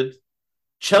United,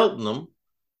 Cheltenham,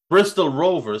 Bristol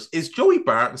Rovers. Is Joey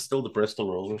Barton still the Bristol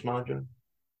Rovers manager?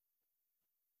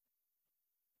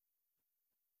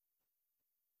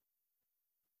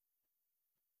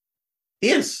 He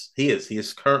is. He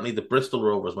is currently the Bristol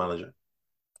Rovers manager.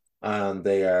 And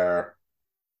they are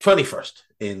 21st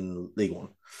in League One.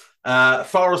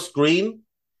 Forest Green,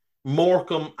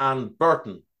 Morecambe and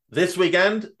Burton. This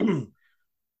weekend,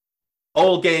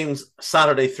 all games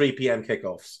Saturday 3 p.m.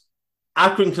 kickoffs.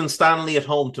 Accrington Stanley at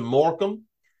home to Morecambe.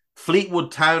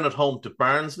 Fleetwood Town at home to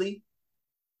Barnsley.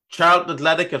 Charlton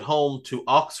Athletic at home to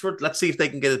Oxford. Let's see if they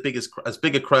can get as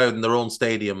big a crowd in their own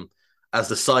stadium as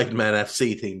the Sidemen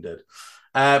FC team did.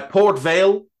 Port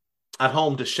Vale at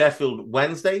home to Sheffield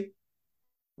Wednesday.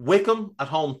 Wycombe at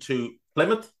home to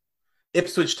Plymouth.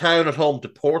 Ipswich Town at home to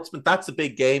Portsmouth. That's a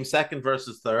big game, second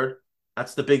versus third.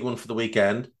 That's the big one for the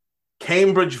weekend.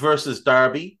 Cambridge versus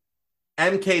Derby.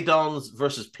 MK Dons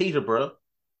versus Peterborough.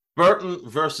 Burton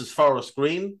versus Forest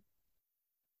Green.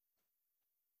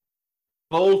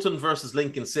 Bolton versus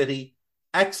Lincoln City.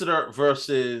 Exeter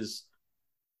versus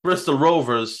Bristol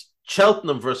Rovers.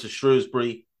 Cheltenham versus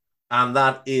Shrewsbury. And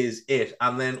that is it.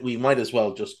 And then we might as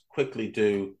well just quickly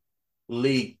do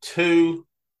League Two.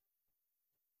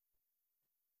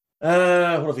 What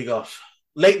have we got?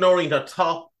 Leyton Orient are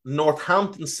top.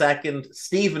 Northampton second.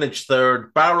 Stevenage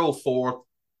third. Barrow fourth.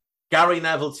 Gary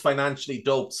Neville's financially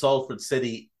doped Salford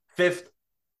City fifth.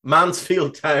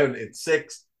 Mansfield Town in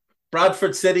sixth.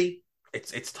 Bradford City,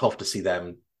 it's tough to see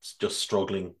them just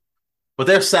struggling. But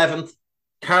they're seventh.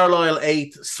 Carlisle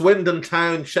eighth. Swindon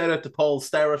Town, shout out to Paul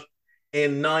Sterrett,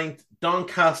 in ninth.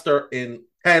 Doncaster in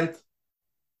 10th.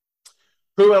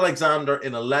 Crewe Alexandra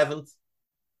in 11th.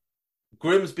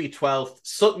 Grimsby 12th.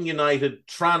 Sutton United,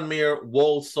 Tranmere,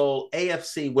 Walsall,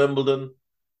 AFC Wimbledon,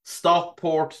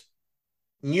 Stockport,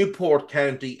 Newport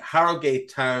County,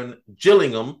 Harrogate Town,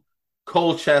 Gillingham,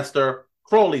 Colchester,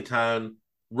 Crawley Town,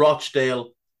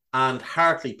 Rochdale, and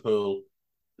Hartlepool.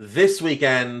 This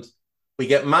weekend, we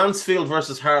get Mansfield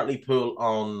versus Hartlepool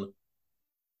on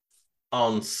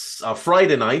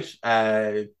Friday night,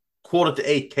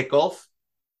 7:45 kickoff.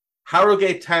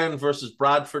 Harrogate Town versus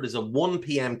Bradford is a 1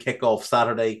 p.m. kickoff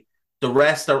Saturday. The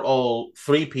rest are all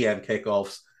 3 p.m.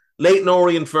 kickoffs. Leyton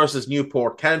Orient versus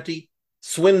Newport County.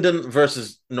 Swindon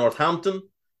versus Northampton.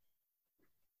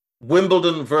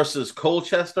 Wimbledon versus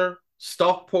Colchester.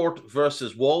 Stockport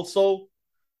versus Walsall.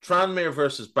 Tranmere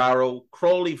versus Barrow.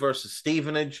 Crawley versus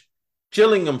Stevenage.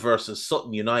 Gillingham versus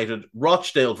Sutton United.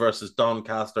 Rochdale versus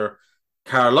Doncaster.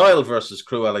 Carlisle versus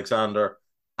Crewe Alexandra.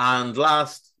 And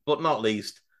last but not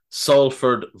least,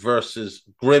 Salford versus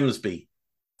Grimsby.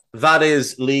 That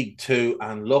is League Two.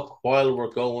 And look, while we're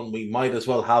going, we might as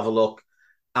well have a look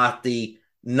at the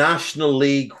National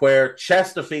League, where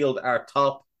Chesterfield are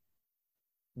top,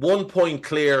 1 point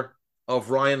clear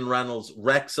of Ryan Reynolds'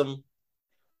 Wrexham.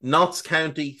 Notts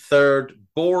County third,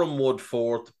 Boreham Wood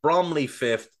fourth, Bromley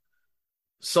fifth,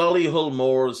 Solihull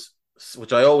Moors,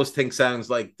 which I always think sounds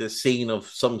like the scene of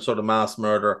some sort of mass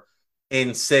murder,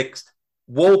 in sixth,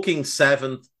 Woking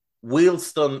seventh,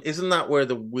 Wealdstone. Isn't that where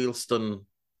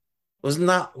wasn't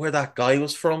that where that guy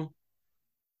was from?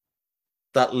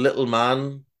 That little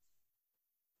man.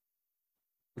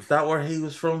 Is that where he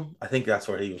was from? I think that's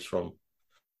where he was from.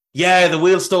 Yeah, the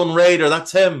Wealdstone Raider.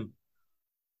 That's him.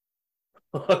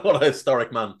 What a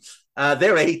historic man.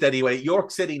 They're 8th anyway.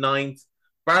 York City 9th,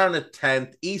 Barnet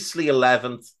 10th, Eastleigh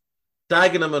 11th,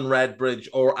 Dagenham and Redbridge,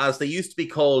 or as they used to be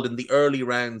called in the early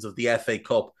rounds of the FA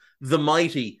Cup, the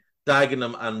mighty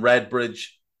Dagenham and Redbridge.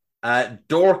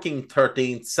 Dorking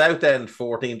 13th, Southend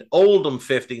 14th, Oldham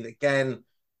 15th. Again,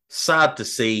 sad to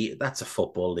see. That's a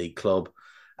Football League club.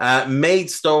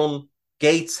 Maidstone,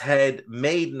 Gateshead,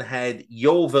 Maidenhead,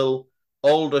 Yeovil,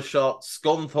 Aldershot,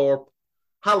 Scunthorpe,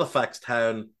 Halifax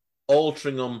Town,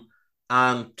 Altrincham,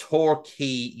 and Torquay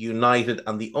United.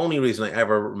 And the only reason I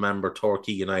ever remember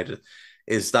Torquay United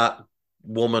is that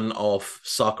woman of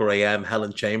Soccer AM,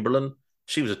 Helen Chamberlain.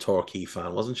 She was a Torquay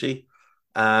fan, wasn't she?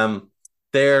 That's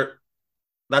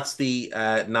the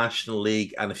National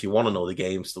League, and if you want to know the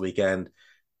games the weekend,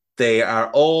 they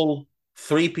are all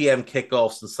 3 p.m.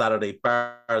 kickoffs on Saturday,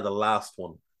 bar the last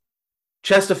one.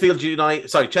 Chesterfield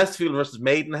versus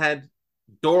Maidenhead,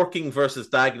 Dorking versus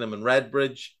Dagenham and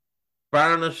Redbridge,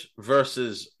 Barnet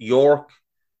versus York,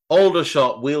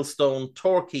 Aldershot Wealdstone,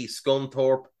 Torquay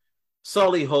Scunthorpe,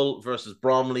 Solihull versus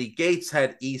Bromley,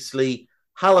 Gateshead Eastleigh,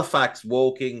 Halifax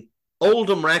Woking,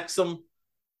 Oldham Wrexham.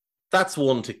 That's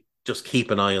one to just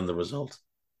keep an eye on the result.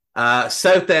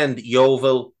 Southend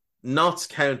Yeovil, Notts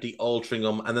County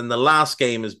Altrincham, and then the last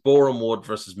game is Boreham Wood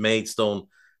versus Maidstone.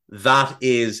 That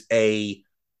is a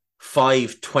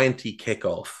 5:20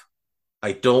 kickoff.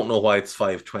 I don't know why it's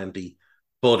 5:20,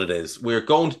 but it is. We're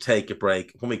going to take a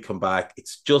break. When we come back,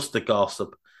 it's just the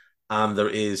gossip, and there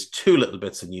is 2 little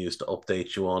bits of news to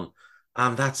update you on,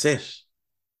 and that's it.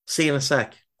 See you in a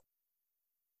sec.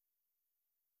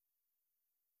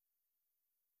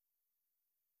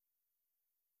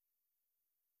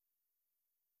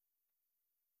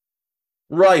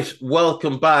 Right,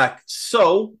 welcome back.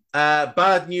 So,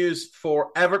 bad news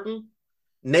for Everton.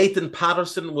 Nathan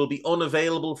Patterson will be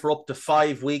unavailable for up to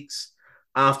 5 weeks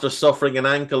after suffering an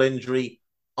ankle injury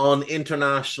on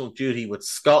international duty with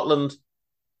Scotland.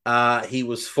 He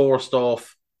was forced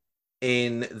off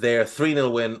in their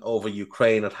 3-0 win over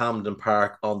Ukraine at Hampden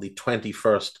Park on the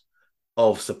 21st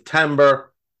of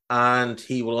September, and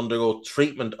he will undergo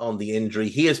treatment on the injury.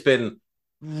 He has been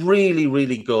really,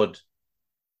 really good.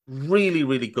 Really,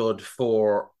 really good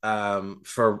for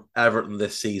Everton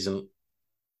this season.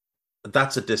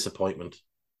 That's a disappointment.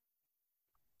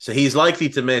 So he's likely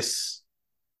to miss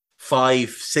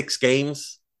 5-6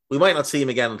 games. We might not see him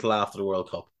again until after the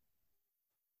World Cup.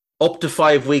 Up to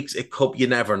 5 weeks, you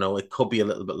never know. It could be a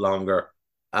little bit longer.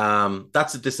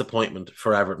 That's a disappointment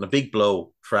for Everton, a big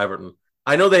blow for Everton.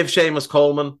 I know they have Seamus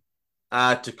Coleman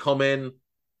to come in,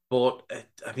 but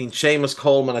I mean, Seamus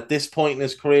Coleman at this point in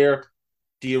his career,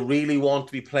 do you really want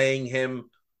to be playing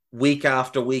him week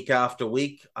after week after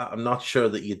week? I'm not sure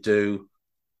that you do.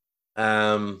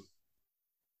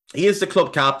 He is the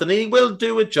club captain. He will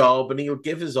do a job and he'll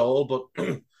give his all, but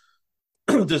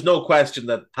there's no question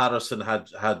that Patterson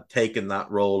had taken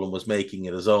that role and was making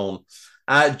it his own.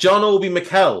 John Obi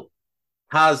Mikel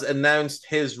has announced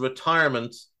his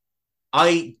retirement.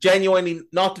 I genuinely,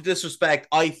 not to disrespect,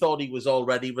 I thought he was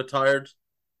already retired,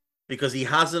 because he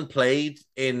hasn't played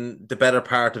in the better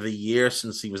part of a year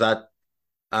since he was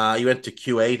he went to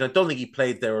Q8. I don't think he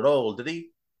played there at all, did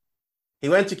he? He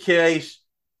went to Q8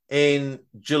 in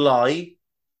July,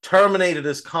 terminated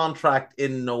his contract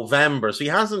in November, so he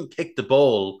hasn't kicked the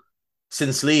ball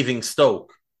since leaving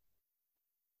Stoke.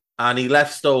 And he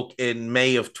left Stoke in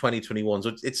May of 2021,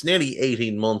 so it's nearly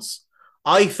 18 months.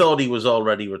 I thought he was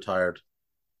already retired,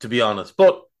 to be honest.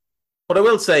 But what I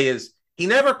will say is, he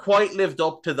never quite lived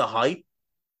up to the hype,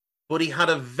 but he had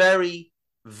a very,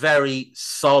 very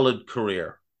solid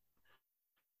career.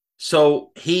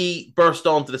 So he burst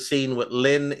onto the scene with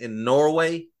Lyn in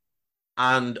Norway,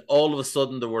 and all of a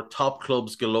sudden there were top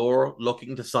clubs galore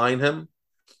looking to sign him.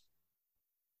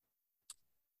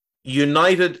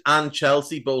 United and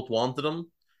Chelsea both wanted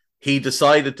him. He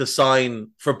decided to sign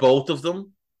for both of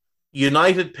them.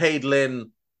 United paid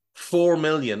Lyn $4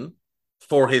 million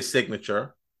for his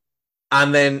signature.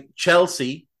 And then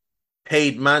Chelsea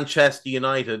paid Manchester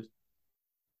United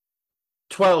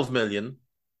 $12 million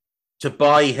to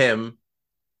buy him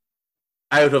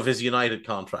out of his United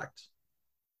contract.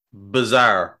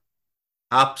 Bizarre.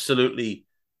 Absolutely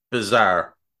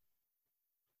bizarre.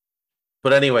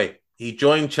 But anyway, he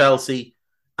joined Chelsea,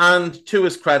 and to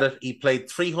his credit, he played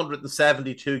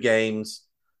 372 games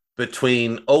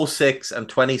between 2006 and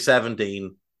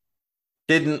 2017.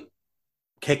 Didn't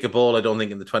kick a ball, I don't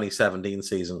think, in the 2017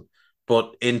 season.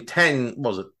 But in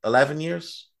 11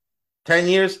 years? 10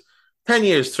 years? 10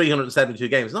 years, 372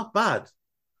 games. Not bad.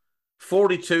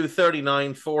 42,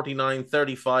 39, 49,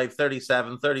 35,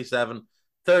 37, 37,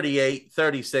 38,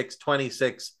 36,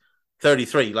 26,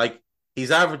 33. Like,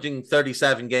 He's averaging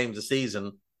 37 games a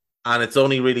season, and it's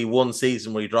only really one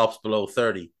season where he drops below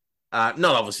 30. Not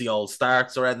obviously all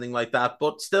starts or anything like that,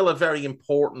 but still a very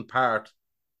important part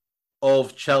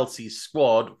of Chelsea's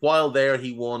squad. While there,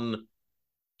 he won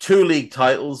 2 league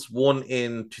titles, one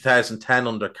in 2010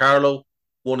 under Carlo,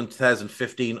 one in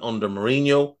 2015 under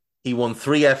Mourinho. He won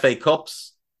 3 FA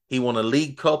Cups. He won a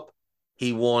League Cup.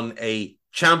 He won a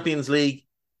Champions League,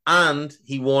 and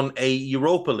he won a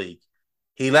Europa League.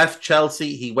 He left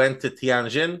Chelsea. He went to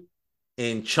Tianjin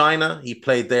in China. He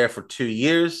played there for 2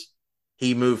 years.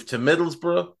 He moved to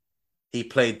Middlesbrough. He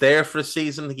played there for a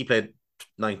season. He played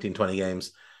 19, 20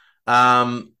 games.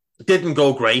 Didn't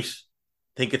go great.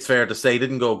 I think it's fair to say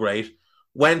didn't go great.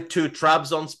 Went to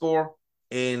Trabzonspor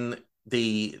in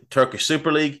the Turkish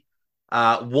Super League.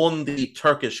 Won the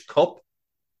Turkish Cup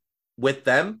with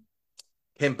them.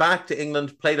 Came back to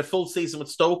England, played a full season with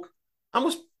Stoke, and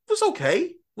was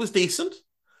okay, was decent.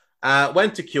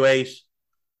 Went to Kuwait,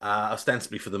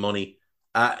 ostensibly for the money.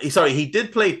 He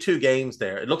did play 2 games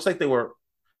there. It looks like they were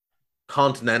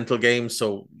continental games,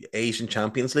 so Asian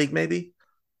Champions League maybe.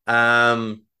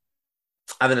 And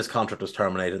then his contract was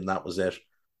terminated, and that was it.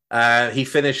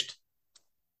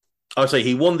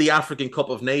 He won the African Cup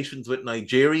of Nations with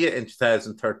Nigeria in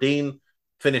 2013.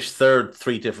 Finished third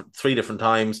three different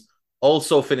times.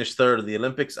 Also finished third in the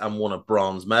Olympics and won a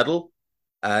bronze medal.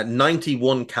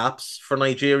 91 caps for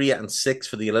Nigeria and 6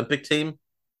 for the Olympic team.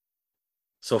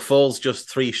 So falls just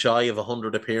 3 shy of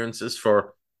 100 appearances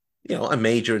for, a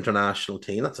major international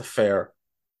team. That's a fair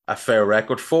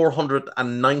record.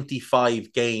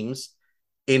 495 games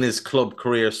in his club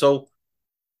career. So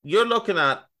you're looking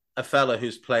at a fella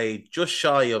who's played just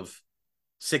shy of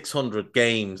 600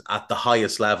 games at the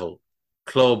highest level,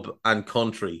 club and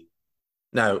country.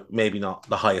 Now, maybe not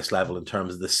the highest level in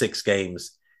terms of the 6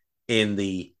 games in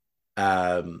the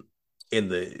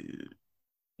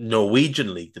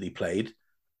Norwegian league that he played.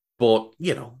 But,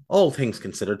 all things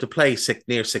considered, to play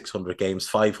near 600 games,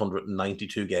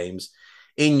 592 games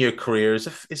in your career is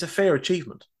a fair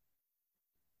achievement.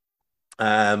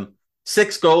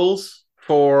 6 goals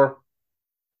for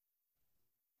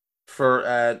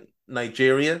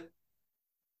Nigeria.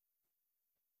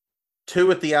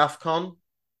 2 at the AFCON.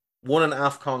 1 in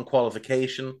AFCON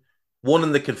qualification. 1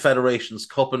 in the Confederations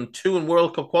Cup, and 2 in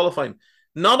World Cup qualifying.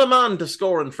 Not a man to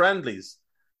score in friendlies.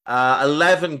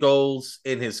 11 goals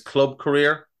in his club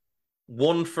career.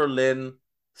 1 for Lille.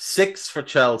 6 for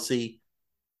Chelsea.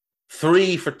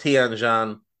 3 for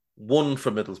Tianjin. 1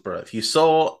 for Middlesbrough. If you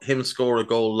saw him score a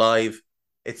goal live,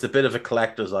 it's a bit of a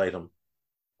collector's item.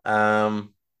 All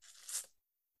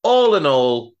in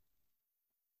all,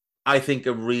 I think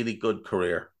a really good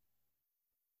career.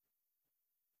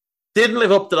 Didn't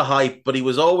live up to the hype, but he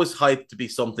was always hyped to be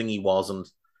something he wasn't.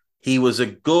 He was a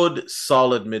good,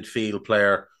 solid midfield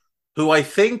player who I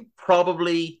think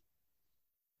probably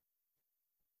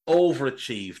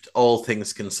overachieved, all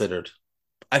things considered.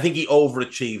 I think he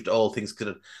overachieved, all things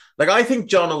considered. I think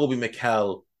John Obi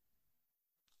Mikel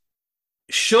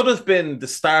should have been the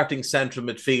starting central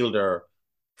midfielder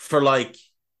for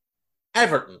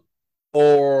Everton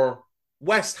or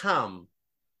West Ham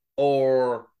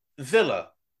or Villa.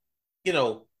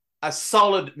 A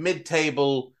solid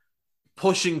mid-table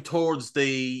pushing towards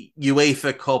the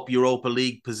UEFA Cup, Europa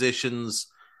League positions,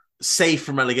 safe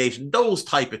from relegation, those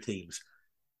type of teams.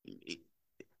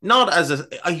 Not as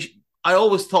I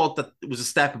always thought that it was a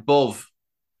step above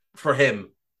for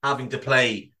him having to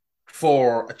play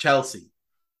for a Chelsea.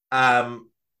 But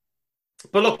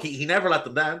look, he never let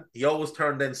them down. He always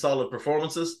turned in solid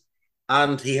performances,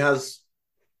 and he has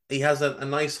a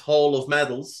nice haul of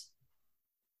medals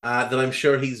that I'm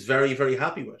sure he's very, very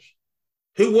happy with.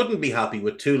 Who wouldn't be happy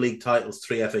with 2 league titles,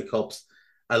 3 FA Cups,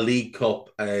 a League Cup,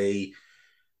 a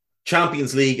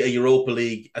Champions League, a Europa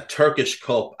League, a Turkish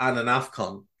Cup, and an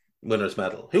AFCON winner's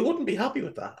medal? Who wouldn't be happy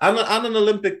with that? And an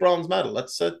Olympic bronze medal.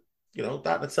 That's that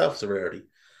in itself is a rarity.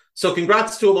 So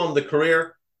congrats to him on the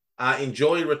career.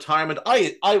 Enjoy retirement.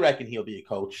 I reckon he'll be a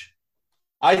coach.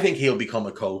 I think he'll become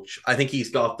a coach. I think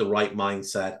he's got the right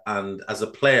mindset. And as a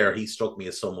player, he struck me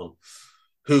as someone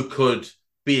who could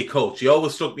be a coach. He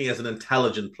always struck me as an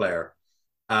intelligent player.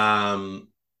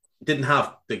 Didn't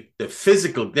have the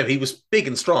physical. He was big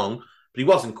and strong, but he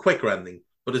wasn't quick or anything.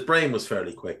 But his brain was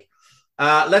fairly quick.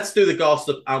 Let's do the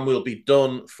gossip and we'll be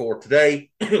done for today.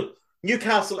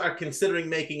 Newcastle are considering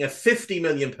making a £50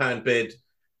 million bid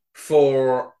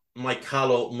for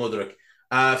Mykhailo Mudryk.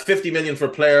 50 million for a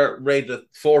player rated at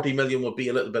 40 million would be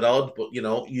a little bit odd, but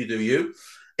you do you.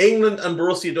 England and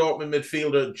Borussia Dortmund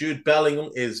midfielder Jude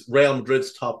Bellingham is Real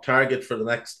Madrid's top target for the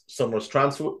next summer's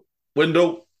transfer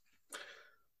window.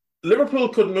 Liverpool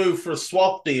could move for a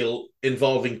swap deal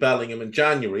involving Bellingham in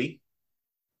January,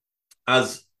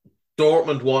 as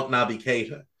Dortmund want Naby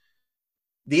Keita.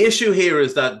 The issue here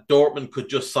is that Dortmund could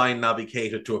just sign Naby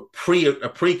Keita to a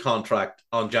pre-contract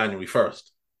on January 1st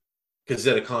because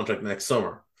they had a contract next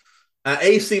summer.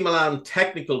 AC Milan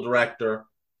technical director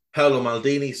Paolo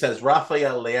Maldini says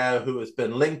Rafael Leao, who has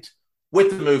been linked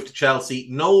with the move to Chelsea,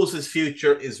 knows his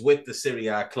future is with the Serie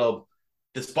A club,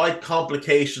 despite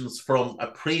complications from a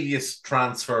previous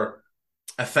transfer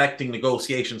affecting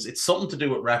negotiations. It's something to do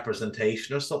with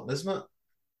representation or something, isn't it?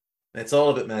 It's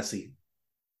all a bit messy.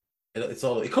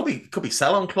 It could be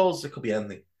sell-on clauses, it could be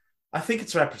anything. I think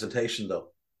it's representation though.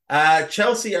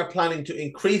 Chelsea are planning to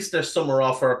increase their summer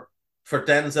offer for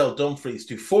Denzel Dumfries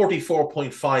to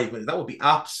 44.5 million. That would be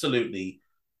absolutely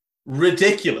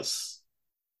ridiculous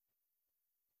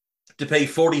to pay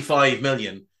 45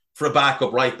 million for a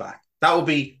backup right back. That would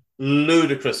be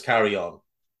ludicrous carry on.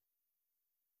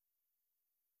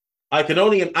 I can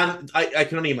only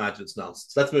imagine it's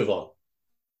nonsense. Let's move on.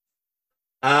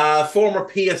 Former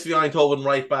PSV Eindhoven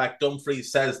right back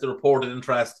Dumfries says the reported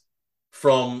interest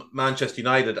from Manchester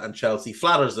United and Chelsea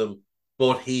flatters him,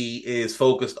 but he is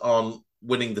focused on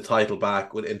winning the title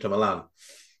back with Inter Milan.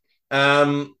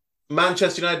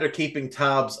 Manchester United are keeping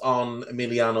tabs on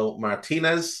Emiliano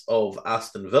Martinez of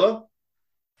Aston Villa.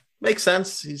 Makes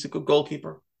sense. He's a good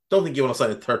goalkeeper. Don't think you want to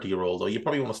sign a 30-year-old, though. You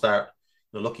probably want to start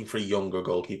looking for a younger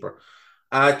goalkeeper.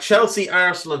 Chelsea,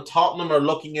 Arsenal, and Tottenham are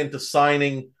looking into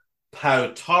signing Pau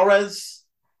Torres.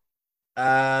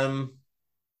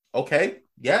 Okay.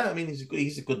 Yeah, I mean,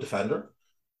 he's a good defender.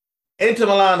 Inter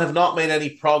Milan have not made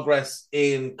any progress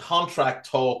in contract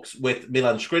talks with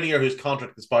Milan Skriniar, whose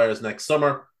contract expires next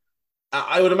summer.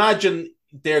 I would imagine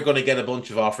they're going to get a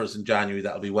bunch of offers in January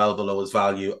that'll be well below his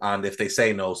value, and if they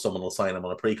say no, someone will sign him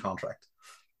on a pre-contract.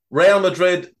 Real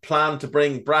Madrid plan to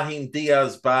bring Brahim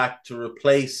Diaz back to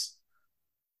replace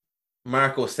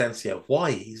Marco Asensio.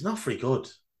 Why? He's not very good.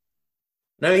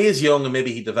 Now, he is young and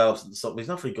maybe he develops into something. He's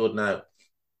not very good now.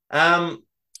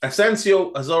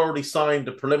 Asensio has already signed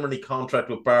a preliminary contract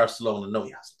with Barcelona. No,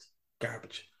 he hasn't.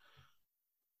 Garbage.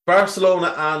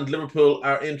 Barcelona and Liverpool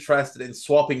are interested in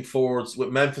swapping forwards, with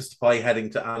Memphis Depay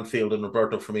heading to Anfield and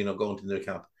Roberto Firmino going to Nou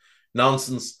Camp.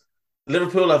 Nonsense.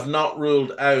 Liverpool have not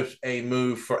ruled out a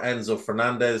move for Enzo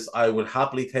Fernandez. I would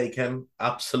happily take him.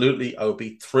 Absolutely. I would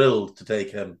be thrilled to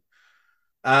take him.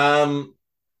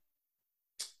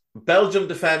 Belgium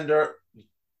defender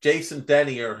Jason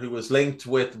Denier, who was linked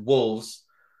with Wolves,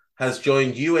 has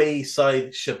joined UAE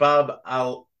side Shabab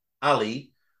Al Ali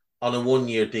on a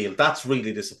one-year deal. That's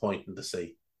really disappointing to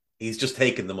see. He's just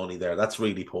taken the money there. That's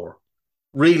really poor.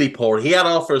 Really poor. He had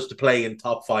offers to play in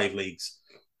top 5 leagues,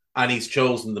 and he's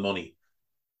chosen the money.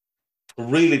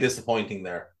 Really disappointing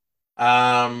there.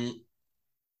 I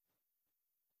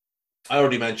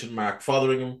already mentioned Mark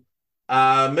Fotheringham.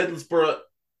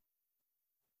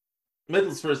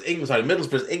 Middlesbrough's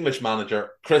English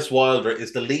manager, Chris Wilder,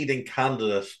 is the leading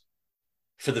candidate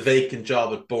for the vacant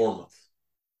job at Bournemouth.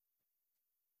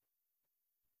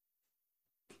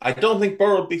 I don't think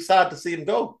Borough would be sad to see him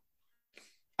go.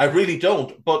 I really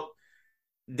don't. But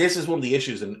this is one of the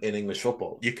issues in English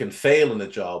football. You can fail in a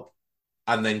job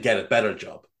and then get a better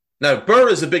job. Now,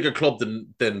 Borough is a bigger club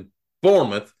than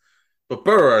Bournemouth, but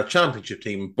Borough are a championship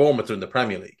team. Bournemouth are in the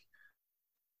Premier League.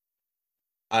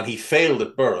 And he failed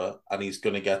at Borough, and he's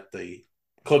going to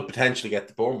could potentially get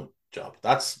the Bournemouth job.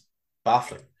 That's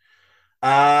baffling.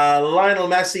 Lionel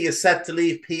Messi is set to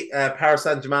leave Paris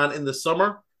Saint-Germain in the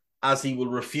summer, as he will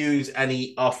refuse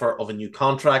any offer of a new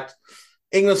contract.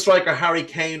 England striker Harry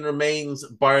Kane remains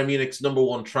Bayern Munich's number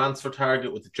 1 transfer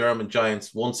target, with the German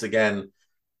Giants once again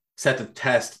set to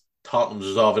test Tottenham's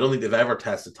resolve. I don't think they've ever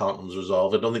tested Tottenham's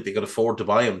resolve. I don't think they could afford to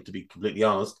buy him, to be completely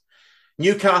honest.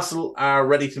 Newcastle are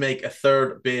ready to make a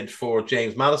third bid for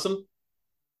James Maddison.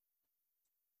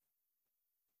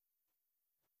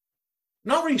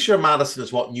 Not really sure Maddison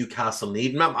is what Newcastle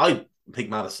need. I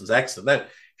think Maddison's excellent. Now, if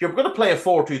you're going to play a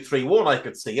 4-2-3-1, I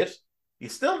could see it. You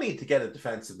still need to get a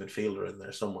defensive midfielder in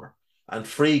there somewhere and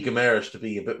free Guimaraes to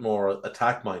be a bit more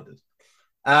attack-minded.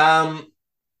 Ben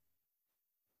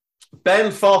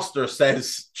Foster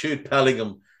says Jude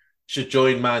Bellingham should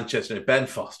join Manchester. Ben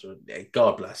Foster,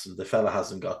 God bless him, the fella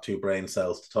hasn't got 2 brain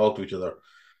cells to talk to each other.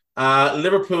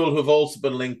 Liverpool, who've also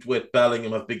been linked with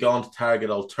Bellingham, have begun to target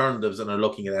alternatives and are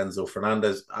looking at Enzo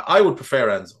Fernandez. I would prefer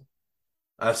Enzo.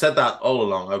 I've said that all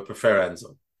along. I would prefer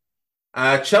Enzo.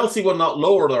 Chelsea will not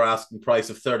lower their asking price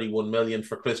of 31 million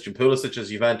for Christian Pulisic as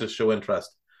Juventus show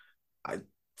interest.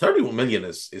 31 million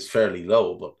is fairly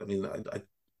low, but I mean,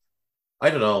 I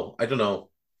don't know.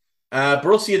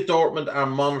 Borussia Dortmund are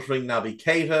monitoring Naby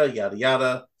Keita, yada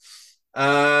yada.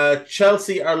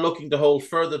 Chelsea are looking to hold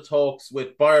further talks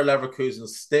with Bayer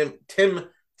Leverkusen's Tim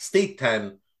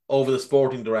Steidten over the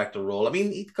sporting director role. I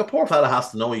mean, Portela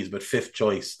has to know he's about fifth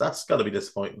choice. That's got to be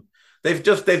disappointing. They've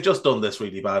just done this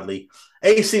really badly.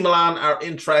 AC Milan are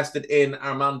interested in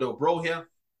Armando Broja.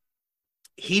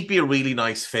 He'd be a really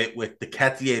nice fit with the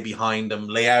Ketelier behind him,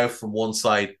 Leao from one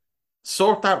side,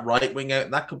 sort that right wing out,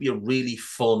 and that could be a really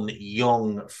fun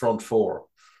young front four.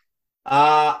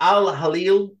 Al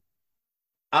Hilal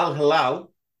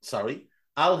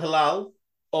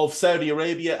of Saudi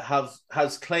Arabia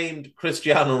has claimed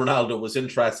Cristiano Ronaldo was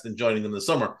interested in joining them this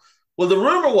summer. Well, the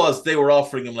rumor was they were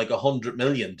offering him like 100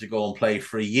 million to go and play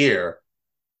for a year.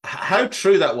 How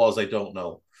true that was, I don't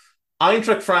know.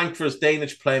 Eintracht Frankfurt's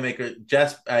Danish playmaker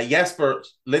Jesper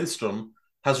Lindstrom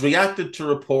has reacted to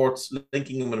reports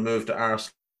linking him with a move to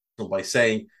Arsenal by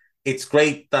saying, "It's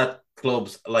great that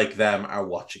clubs like them are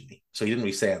watching me." So he didn't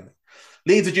really say anything.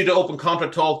 Leeds are due to open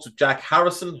contract talks with Jack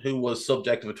Harrison, who was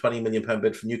subject of a £20 million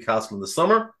bid from Newcastle in the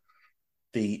summer.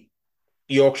 The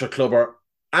Yorkshire club are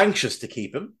anxious to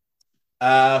keep him.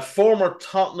 Former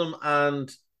Tottenham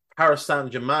and Paris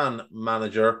Saint-Germain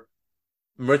manager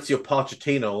Maurizio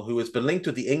Pochettino, who has been linked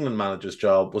with the England manager's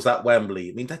job, was at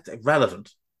Wembley. I mean, that's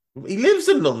irrelevant. He lives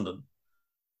in London.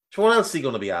 So what else is he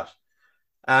going to be at?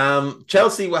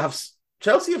 Chelsea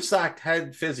have sacked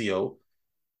head physio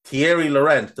Thierry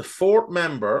Laurent, the fourth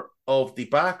member of the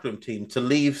backroom team, to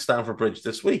leave Stamford Bridge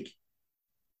this week.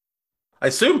 I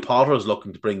assume Potter is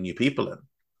looking to bring new people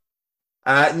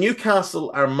in.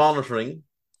 Newcastle are monitoring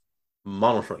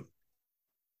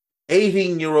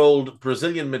 18-year-old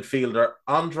Brazilian midfielder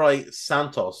Andre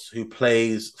Santos, who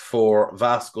plays for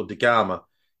Vasco da Gama.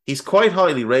 He's quite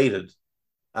highly rated.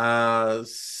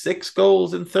 6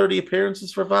 goals in 30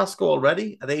 appearances for Vasco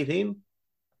already at 18.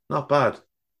 Not bad.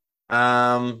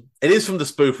 It is from the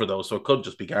spoofer, though, so it could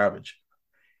just be garbage.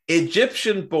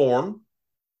 Egyptian-born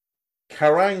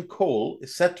Karan Cole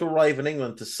is set to arrive in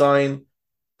England to sign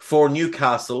for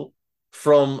Newcastle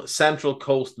from Central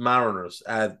Coast Mariners.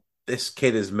 This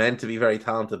kid is meant to be very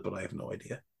talented, but I have no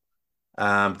idea.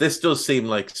 This does seem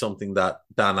like something that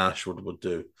Dan Ashwood would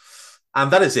do. And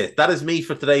that is it. That is me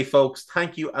for today, folks.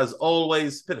 Thank you, as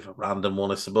always. Bit of a random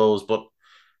one, I suppose, but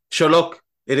sure, look,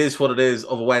 it is what it is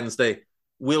of a Wednesday.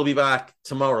 We'll be back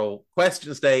tomorrow.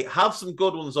 Questions Day. Have some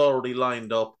good ones already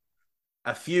lined up.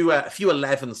 A few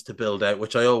 11s to build out,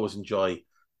 which I always enjoy.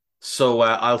 So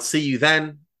I'll see you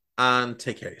then, and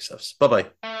take care of yourselves.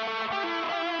 Bye-bye.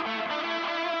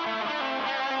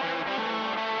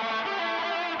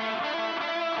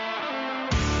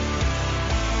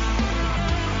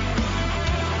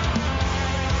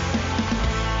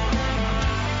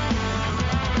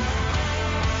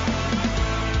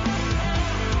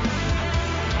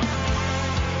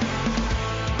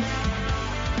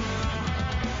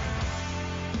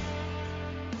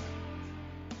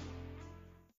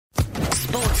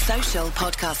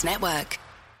 Podcast Network.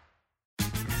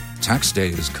 Tax day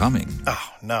is coming. Oh,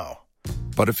 no.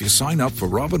 But if you sign up for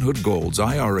Robinhood Gold's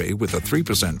IRA with a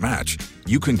 3% match,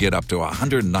 you can get up to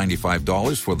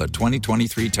 $195 for the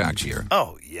 2023 tax year.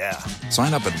 Oh, yeah.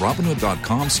 Sign up at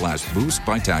Robinhood.com/boost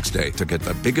by tax day to get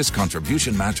the biggest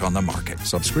contribution match on the market.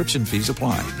 Subscription fees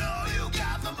apply.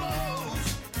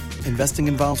 Investing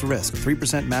involves risk.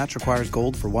 3% match requires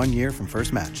gold for 1 year from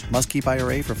first match. Must keep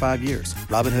IRA for 5 years.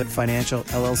 Robinhood Financial,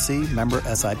 LLC, member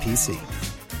SIPC.